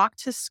able to walk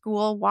to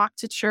school, walk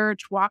to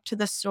church, walk to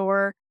the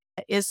store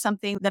is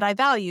something that I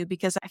value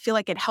because I feel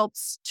like it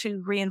helps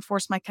to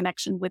reinforce my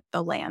connection with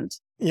the land.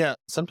 Yeah,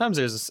 sometimes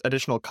there's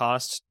additional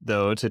cost,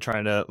 though, to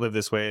trying to live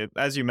this way.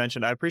 As you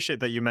mentioned, I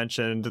appreciate that you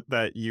mentioned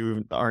that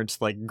you aren't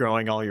like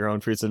growing all your own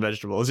fruits and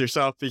vegetables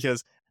yourself,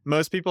 because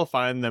most people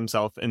find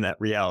themselves in that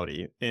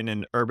reality in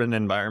an urban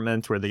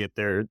environment where they get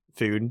their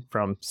food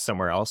from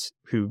somewhere else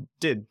who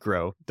did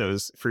grow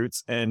those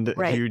fruits and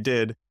who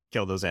did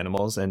kill those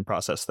animals and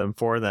process them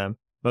for them.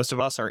 Most of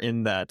us are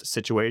in that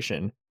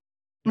situation.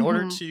 In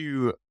order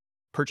to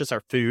purchase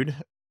our food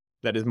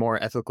that is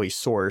more ethically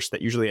sourced,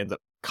 that usually ends up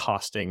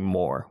costing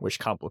more, which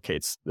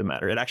complicates the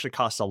matter. It actually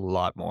costs a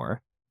lot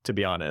more, to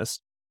be honest.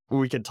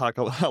 We could talk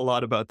a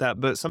lot about that,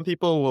 but some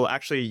people will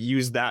actually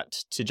use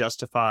that to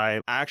justify.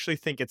 I actually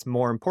think it's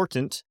more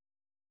important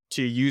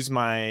to use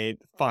my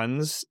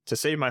funds, to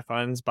save my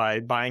funds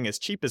by buying as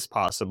cheap as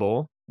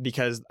possible,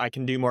 because I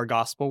can do more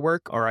gospel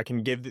work, or I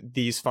can give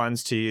these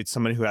funds to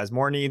someone who has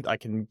more need. I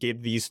can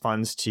give these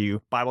funds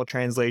to Bible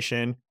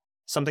translation,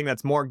 something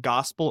that's more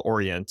gospel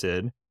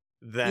oriented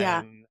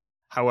than,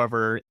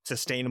 however,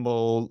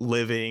 sustainable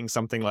living,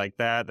 something like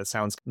that. That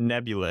sounds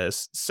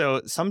nebulous.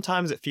 So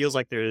sometimes it feels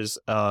like there's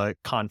a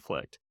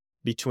conflict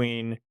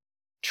between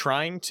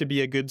trying to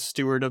be a good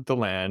steward of the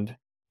land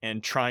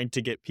and trying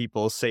to get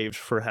people saved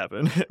for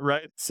heaven,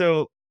 right?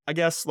 So I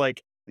guess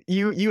like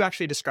you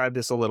actually described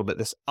this a little bit,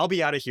 this I'll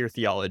be out of here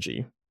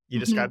theology. You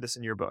described this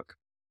in your book.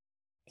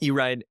 You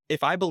write,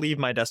 if I believe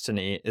my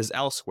destiny is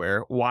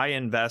elsewhere, why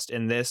invest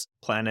in this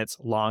planet's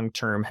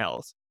long-term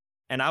health?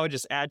 And I would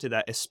just add to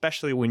that,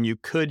 especially when you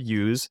could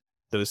use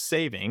those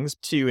savings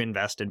to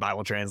invest in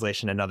Bible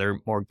translation and other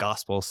more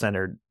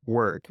gospel-centered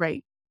work.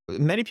 Right.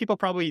 Many people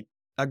probably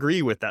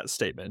agree with that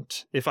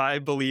statement. If I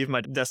believe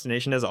my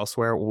destination is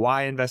elsewhere,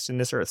 why invest in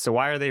this earth? So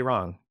why are they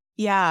wrong?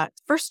 Yeah.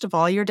 First of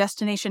all, your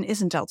destination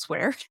isn't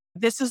elsewhere.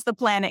 This is the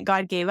planet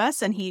God gave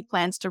us, and he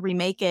plans to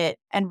remake it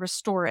and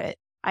restore it.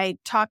 I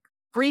talk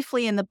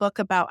briefly in the book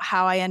about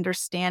how I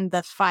understand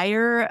the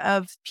fire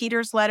of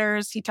Peter's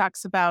letters. He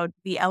talks about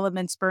the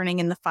elements burning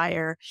in the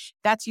fire.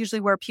 That's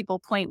usually where people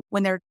point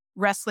when they're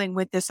wrestling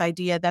with this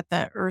idea that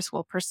the earth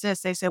will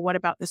persist. They say, what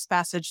about this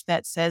passage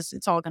that says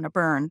it's all going to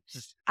burn?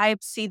 I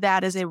see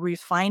that as a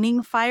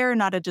refining fire,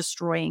 not a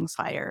destroying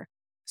fire.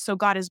 So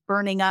God is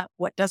burning up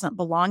what doesn't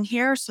belong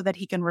here so that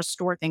he can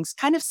restore things.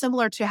 Kind of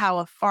similar to how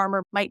a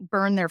farmer might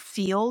burn their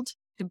field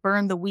to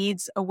burn the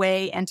weeds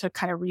away and to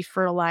kind of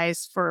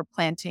refertilize for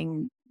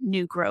planting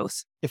new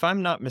growth. If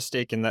I'm not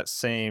mistaken, that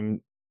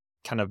same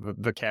kind of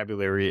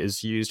vocabulary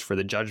is used for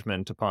the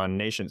judgment upon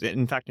nations,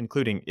 in fact,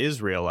 including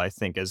Israel, I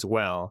think, as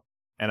well.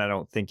 and I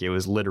don't think it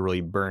was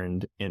literally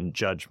burned in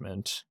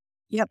judgment.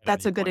 Yep, at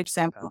that's any a good point in the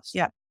example. past.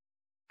 Yeah.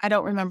 I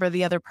don't remember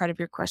the other part of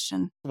your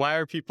question. Why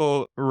are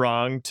people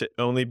wrong to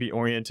only be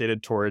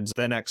orientated towards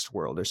the next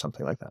world or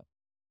something like that?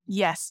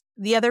 Yes.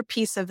 The other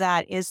piece of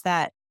that is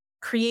that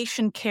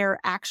creation care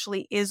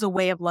actually is a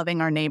way of loving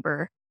our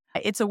neighbor.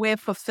 It's a way of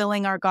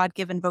fulfilling our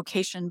God-given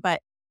vocation.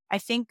 But I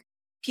think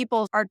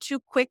people are too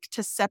quick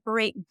to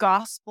separate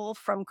gospel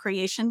from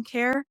creation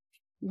care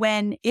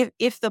when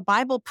if the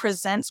Bible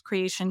presents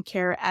creation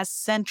care as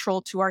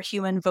central to our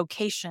human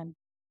vocation,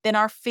 then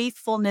our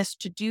faithfulness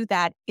to do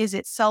that is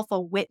itself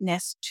a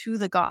witness to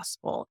the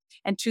gospel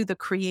and to the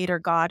creator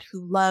God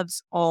who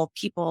loves all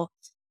people.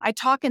 I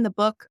talk in the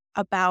book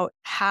about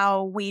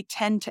how we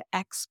tend to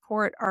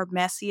export our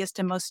messiest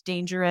and most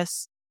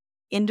dangerous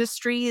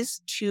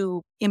industries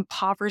to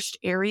impoverished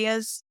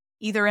areas,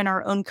 either in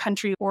our own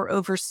country or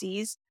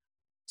overseas.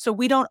 So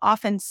we don't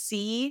often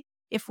see,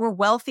 if we're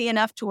wealthy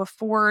enough to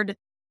afford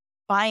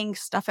buying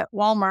stuff at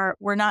Walmart,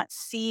 we're not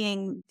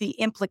seeing the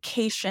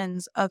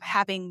implications of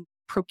having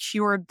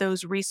procured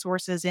those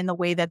resources in the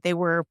way that they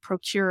were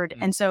procured.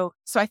 And so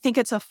I think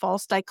it's a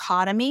false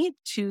dichotomy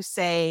to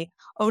say,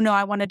 oh no,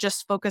 I want to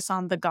just focus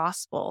on the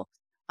gospel,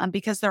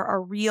 because there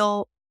are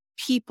real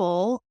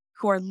people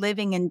who are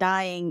living and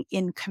dying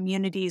in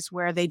communities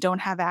where they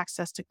don't have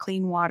access to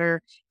clean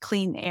water,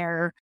 clean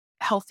air,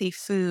 healthy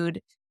food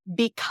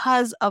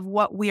because of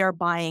what we are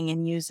buying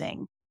and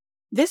using.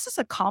 This is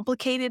a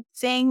complicated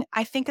thing.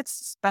 I think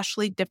it's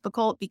especially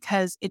difficult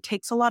because it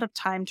takes a lot of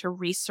time to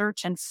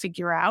research and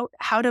figure out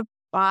how to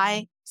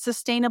buy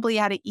sustainably,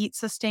 how to eat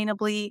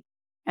sustainably,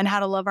 and how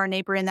to love our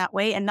neighbor in that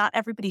way. And not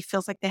everybody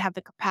feels like they have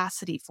the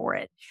capacity for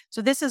it.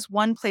 So this is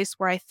one place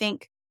where I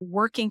think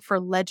working for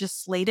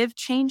legislative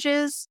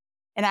changes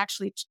and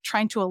actually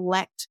trying to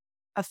elect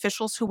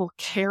officials who will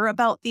care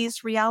about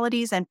these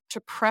realities and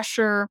to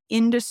pressure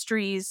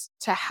industries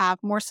to have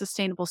more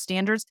sustainable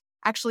standards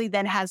actually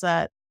then has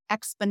a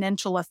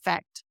exponential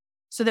effect,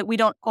 so that we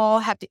don't all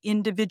have to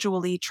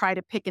individually try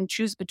to pick and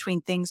choose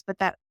between things, but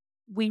that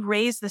we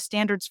raise the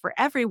standards for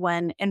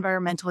everyone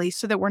environmentally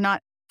so that we're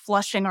not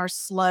flushing our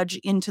sludge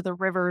into the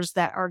rivers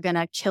that are going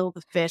to kill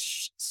the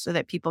fish so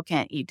that people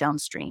can't eat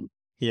downstream.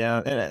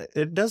 Yeah, and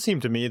it does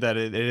seem to me that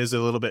it is a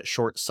little bit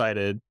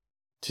short-sighted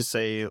to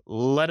say,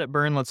 let it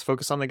burn, let's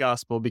focus on the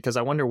gospel, because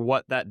I wonder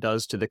what that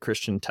does to the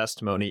Christian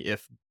testimony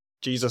if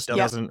Jesus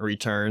doesn't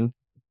return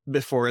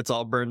before it's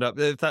all burned up,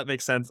 if that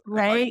makes sense.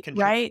 Right.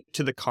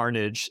 To the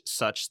carnage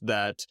such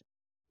that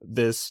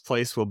this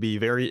place will be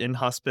very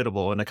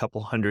inhospitable in a couple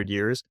hundred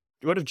years.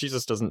 What if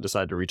Jesus doesn't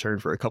decide to return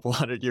for a couple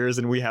hundred years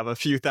and we have a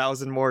few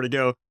thousand more to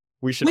go?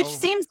 Which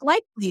seems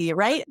likely,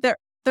 right? The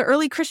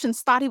early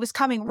Christians thought he was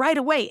coming right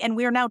away, and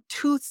we are now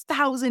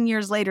 2,000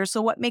 years later. So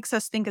what makes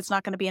us think it's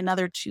not going to be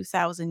another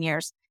 2,000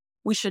 years?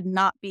 We should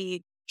not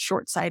be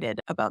short-sighted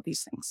about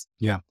these things.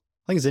 Yeah. I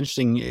think it's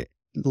interesting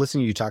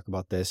listening to you talk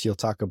about this. You'll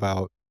talk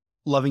about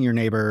loving your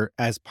neighbor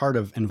as part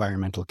of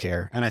environmental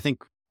care. And I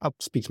think I'll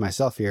speak to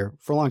myself here.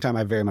 For a long time,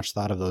 I very much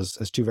thought of those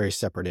as two very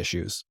separate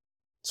issues.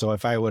 So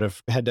if I would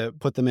have had to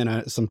put them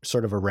in some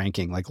sort of a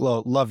ranking, like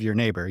love your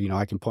neighbor,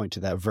 I can point to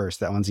that verse.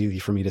 That one's easy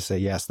for me to say,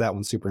 yes, that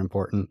one's super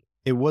important.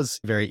 It was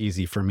very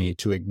easy for me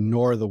to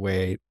ignore the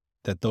way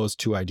that those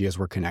two ideas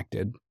were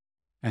connected.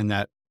 And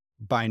that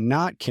by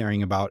not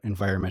caring about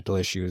environmental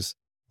issues,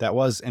 that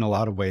was in a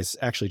lot of ways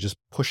actually just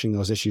pushing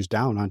those issues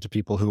down onto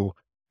people who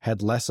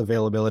had less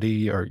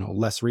availability or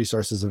less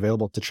resources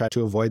available to try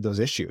to avoid those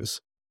issues.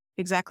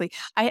 Exactly.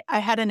 I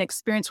had an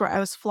experience where I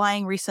was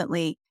flying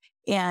recently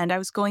and I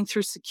was going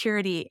through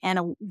security,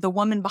 and the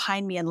woman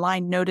behind me in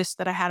line noticed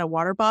that I had a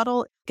water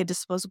bottle, a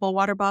disposable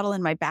water bottle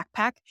in my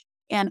backpack.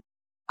 And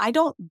I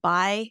don't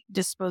buy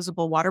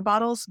disposable water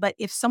bottles, but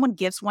if someone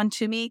gives one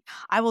to me,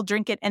 I will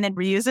drink it and then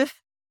reuse it.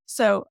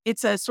 So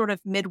it's a sort of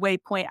midway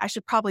point. I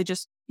should probably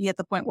just be at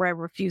the point where I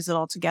refuse it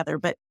altogether.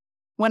 But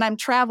when I'm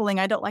traveling,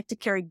 I don't like to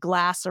carry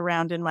glass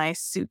around in my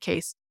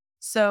suitcase.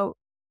 So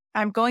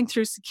I'm going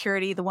through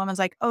security. The woman's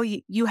like, oh,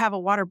 you have a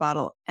water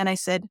bottle. And I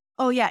said,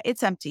 oh, yeah,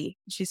 it's empty.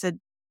 She said,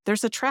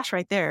 there's a trash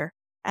right there.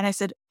 And I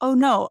said, oh,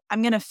 no,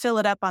 I'm going to fill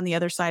it up on the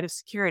other side of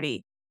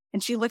security.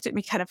 And she looked at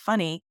me kind of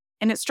funny.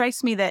 And it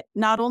strikes me that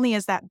not only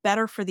is that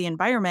better for the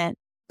environment,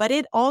 but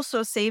it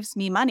also saves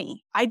me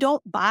money. I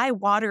don't buy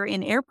water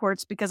in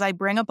airports because I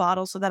bring a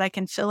bottle so that I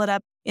can fill it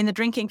up in the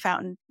drinking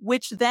fountain,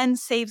 which then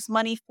saves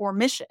money for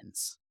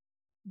missions.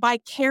 By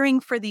caring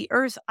for the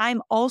earth,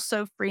 I'm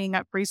also freeing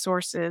up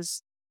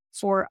resources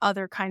for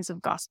other kinds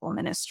of gospel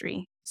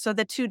ministry. So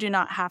the two do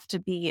not have to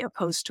be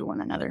opposed to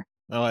one another.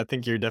 Oh, I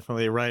think you're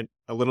definitely right.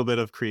 A little bit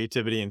of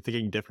creativity and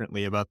thinking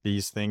differently about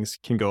these things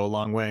can go a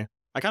long way.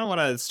 I kind of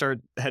want to start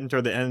heading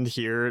toward the end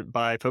here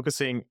by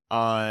focusing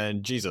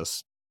on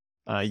Jesus.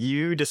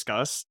 You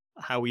discuss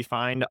how we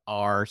find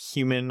our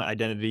human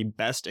identity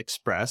best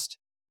expressed,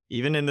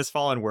 even in this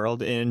fallen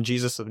world, in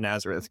Jesus of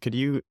Nazareth. Could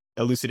you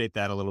elucidate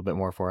that a little bit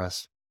more for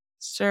us?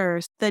 Sure.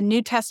 The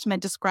New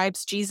Testament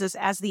describes Jesus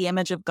as the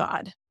image of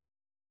God.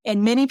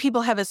 And many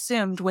people have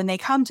assumed when they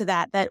come to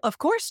that of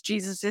course,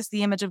 Jesus is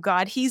the image of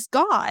God. He's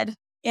God.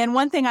 And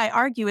one thing I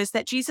argue is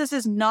that Jesus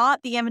is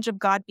not the image of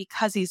God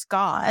because he's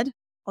God,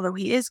 although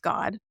he is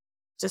God,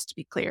 just to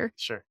be clear.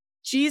 Sure.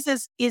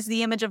 Jesus is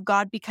the image of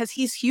God because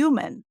he's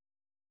human.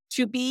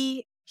 To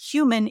be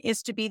human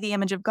is to be the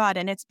image of God.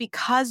 And it's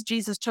because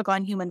Jesus took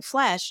on human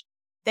flesh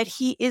that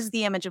he is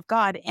the image of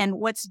God. And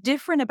what's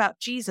different about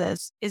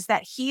Jesus is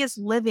that he is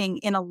living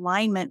in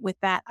alignment with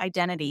that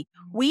identity.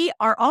 We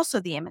are also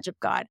the image of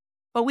God,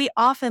 but we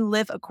often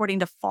live according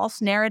to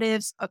false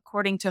narratives,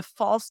 according to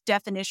false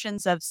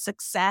definitions of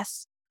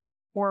success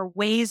or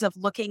ways of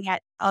looking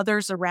at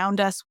others around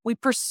us. We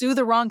pursue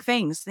the wrong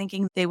things,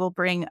 thinking they will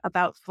bring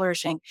about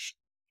flourishing.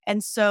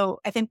 And so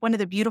I think one of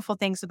the beautiful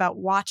things about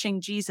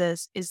watching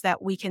Jesus is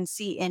that we can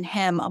see in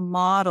him a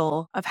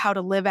model of how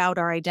to live out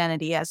our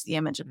identity as the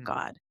image of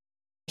God.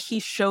 He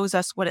shows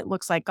us what it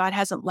looks like. God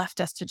hasn't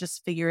left us to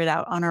just figure it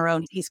out on our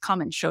own. He's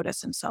come and showed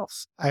us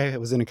himself. I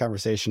was in a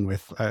conversation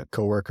with a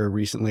coworker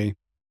recently,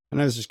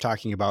 and I was just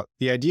talking about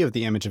the idea of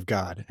the image of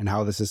God and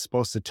how this is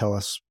supposed to tell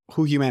us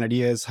who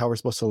humanity is, how we're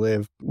supposed to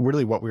live,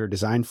 really what we were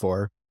designed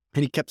for.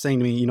 And he kept saying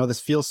to me, this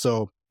feels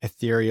so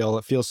ethereal.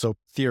 It feels so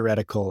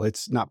theoretical.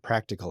 It's not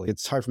practical.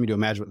 It's hard for me to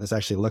imagine what this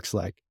actually looks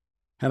like.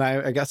 And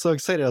I got so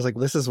excited. I was like,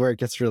 this is where it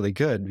gets really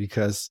good,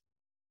 because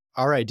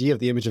our idea of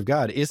the image of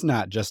God is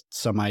not just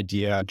some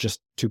idea, just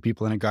two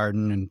people in a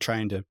garden and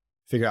trying to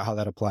figure out how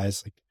that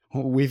applies.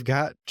 Like, we've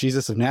got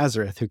Jesus of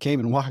Nazareth, who came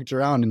and walked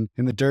around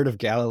in the dirt of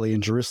Galilee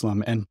and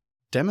Jerusalem and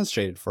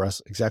demonstrated for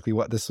us exactly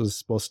what this was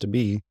supposed to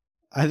be.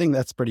 I think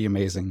that's pretty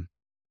amazing.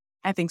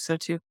 I think so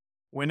too.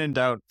 When in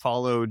doubt,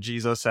 follow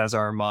Jesus as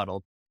our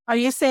model. Are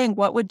you saying,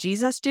 what would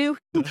Jesus do?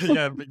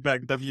 Yeah, big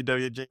back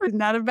WWJ.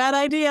 Not a bad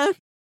idea.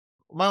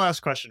 My last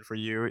question for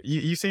you.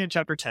 You say in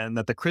chapter 10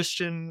 that the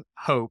Christian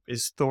hope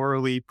is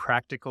thoroughly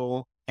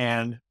practical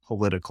and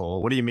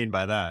political. What do you mean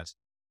by that?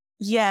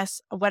 Yes.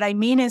 What I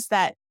mean is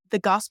that the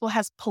gospel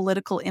has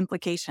political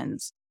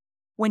implications.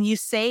 When you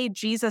say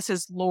Jesus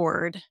is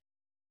Lord,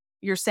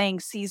 you're saying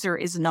Caesar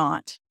is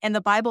not. And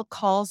the Bible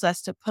calls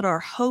us to put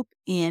our hope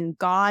in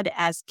God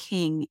as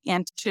king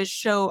and to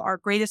show our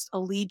greatest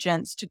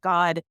allegiance to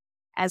God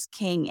as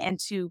king and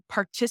to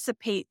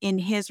participate in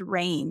his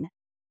reign.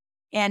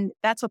 And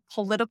that's a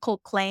political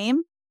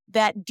claim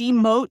that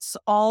demotes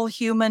all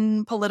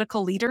human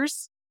political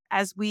leaders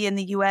as we in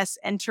the U.S.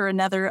 enter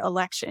another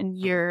election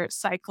year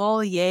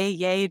cycle. Yay,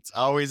 yay. It's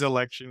always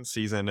election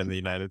season in the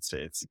United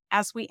States.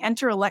 As we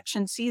enter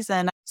election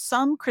season,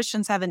 some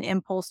Christians have an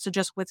impulse to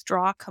just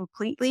withdraw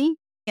completely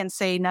and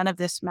say, none of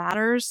this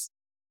matters.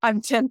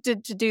 I'm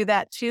tempted to do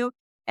that too.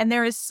 And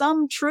there is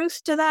some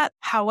truth to that.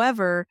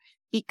 However,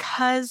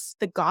 because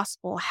the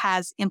gospel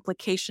has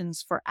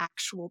implications for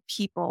actual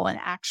people and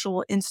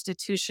actual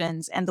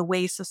institutions and the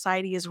way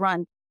society is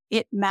run,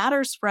 it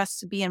matters for us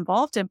to be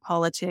involved in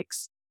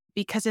politics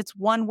because it's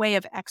one way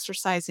of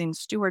exercising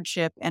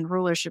stewardship and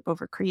rulership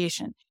over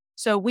creation.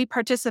 So we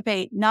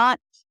participate not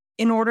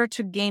in order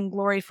to gain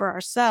glory for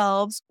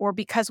ourselves or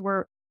because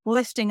we're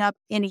lifting up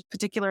any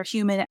particular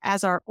human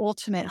as our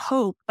ultimate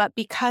hope, but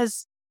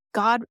because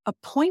God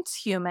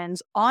appoints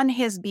humans on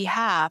his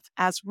behalf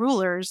as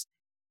rulers,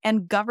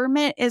 and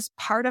government is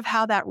part of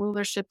how that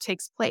rulership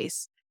takes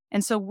place.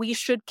 And so we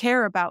should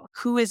care about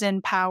who is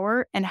in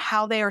power and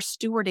how they are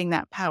stewarding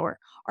that power.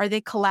 Are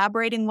they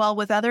collaborating well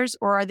with others,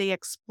 or are they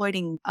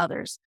exploiting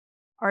others?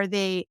 Are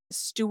they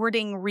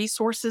stewarding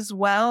resources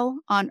well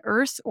on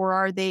earth, or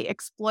are they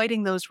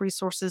exploiting those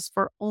resources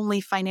for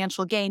only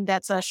financial gain?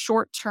 That's a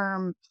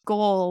short-term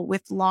goal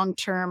with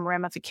long-term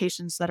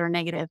ramifications that are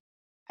negative.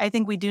 I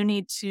think we do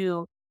need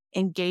to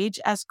engage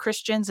as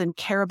Christians and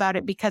care about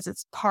it because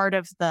it's part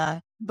of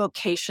the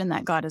vocation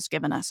that God has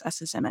given us as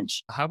his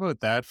image. How about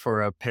that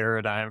for a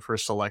paradigm for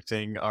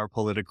selecting our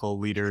political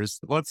leaders?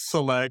 Let's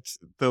select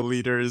the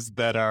leaders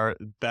that are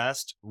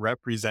best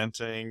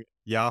representing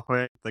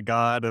Yahweh, the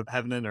God of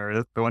heaven and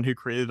earth, the one who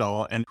created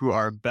all, and who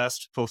are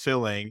best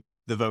fulfilling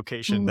the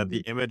vocation that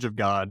the image of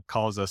God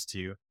calls us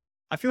to.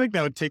 I feel like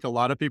that would take a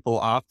lot of people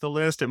off the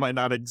list. It might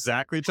not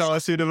exactly tell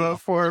us who to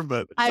vote for,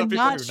 but I'm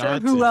not sure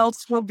who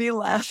else will be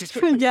left.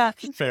 Yeah.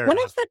 Fair One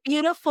enough. of the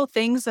beautiful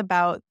things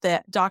about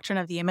the doctrine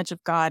of the image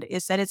of God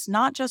is that it's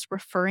not just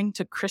referring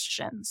to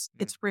Christians.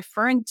 It's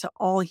referring to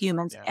all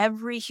humans. Yeah.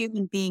 Every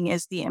human being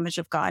is the image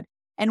of God.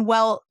 And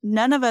while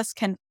none of us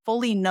can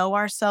fully know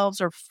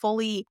ourselves or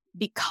fully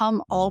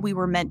become all we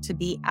were meant to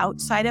be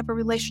outside of a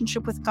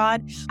relationship with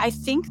God, I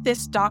think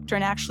this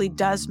doctrine actually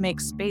does make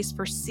space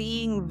for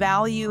seeing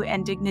value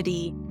and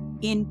dignity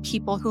in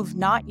people who've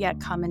not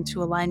yet come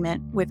into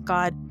alignment with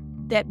God,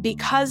 that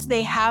because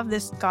they have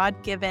this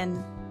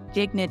God-given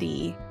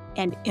dignity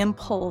and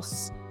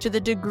impulse, to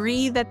the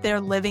degree that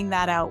they're living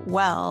that out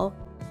well,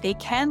 they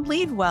can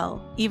lead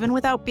well, even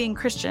without being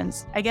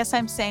Christians. I guess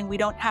I'm saying we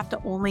don't have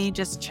to only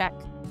just check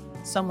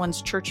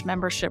someone's church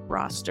membership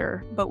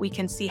roster, but we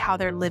can see how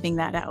they're living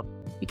that out.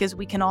 Because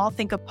we can all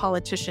think of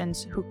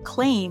politicians who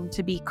claim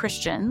to be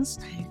Christians,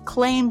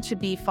 claim to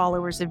be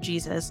followers of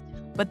Jesus,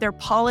 but their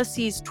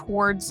policies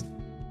towards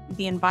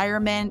the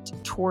environment,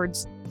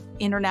 towards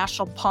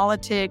international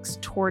politics,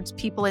 towards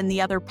people in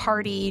the other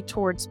party,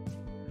 towards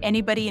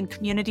anybody in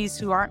communities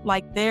who aren't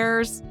like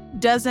theirs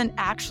doesn't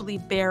actually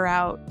bear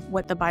out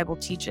what the Bible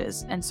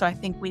teaches. And so I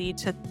think we need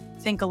to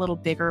think a little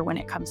bigger when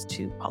it comes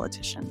to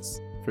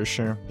politicians. For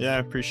sure. Yeah, I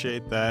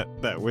appreciate that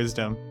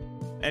wisdom.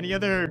 Any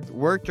other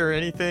work or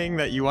anything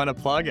that you want to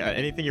plug?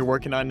 Anything you're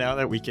working on now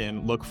that we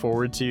can look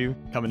forward to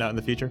coming out in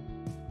the future?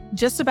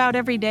 Just about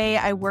every day,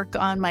 I work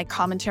on my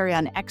commentary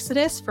on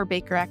Exodus for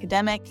Baker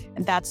Academic,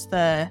 and that's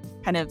the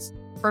kind of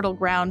fertile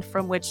ground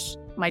from which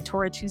my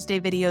Torah Tuesday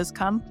videos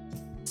come.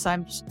 So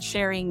I'm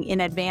sharing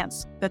in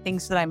advance the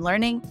things that I'm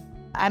learning.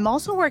 I'm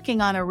also working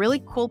on a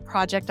really cool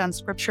project on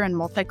scripture and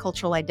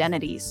multicultural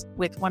identities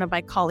with one of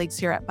my colleagues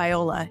here at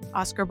Biola.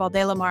 Oscar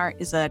Valdelamar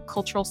is a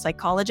cultural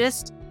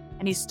psychologist,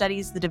 and he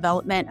studies the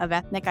development of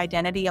ethnic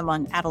identity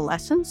among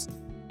adolescents.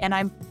 And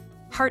I'm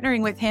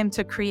partnering with him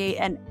to create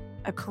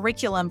a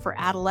curriculum for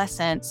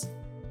adolescents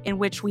in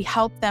which we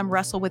help them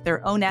wrestle with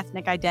their own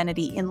ethnic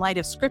identity in light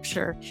of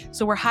scripture.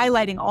 So we're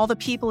highlighting all the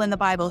people in the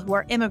Bible who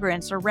are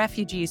immigrants or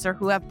refugees or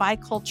who have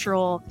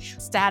bicultural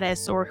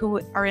status or who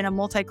are in a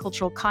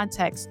multicultural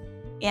context.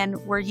 And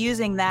we're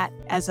using that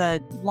as a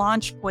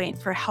launch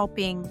point for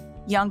helping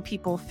young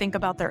people think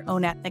about their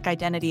own ethnic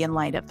identity in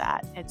light of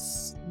that.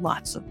 It's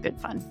lots of good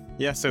fun.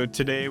 Yeah, so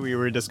today we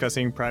were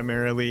discussing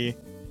primarily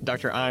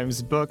Dr.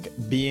 Imes' book,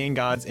 Being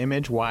God's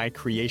Image, Why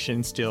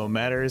Creation Still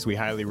Matters. We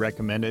highly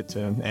recommend it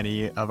to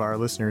any of our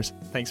listeners.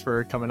 Thanks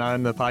for coming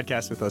on the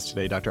podcast with us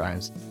today, Dr.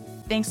 Imes.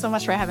 Thanks so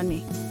much for having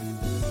me.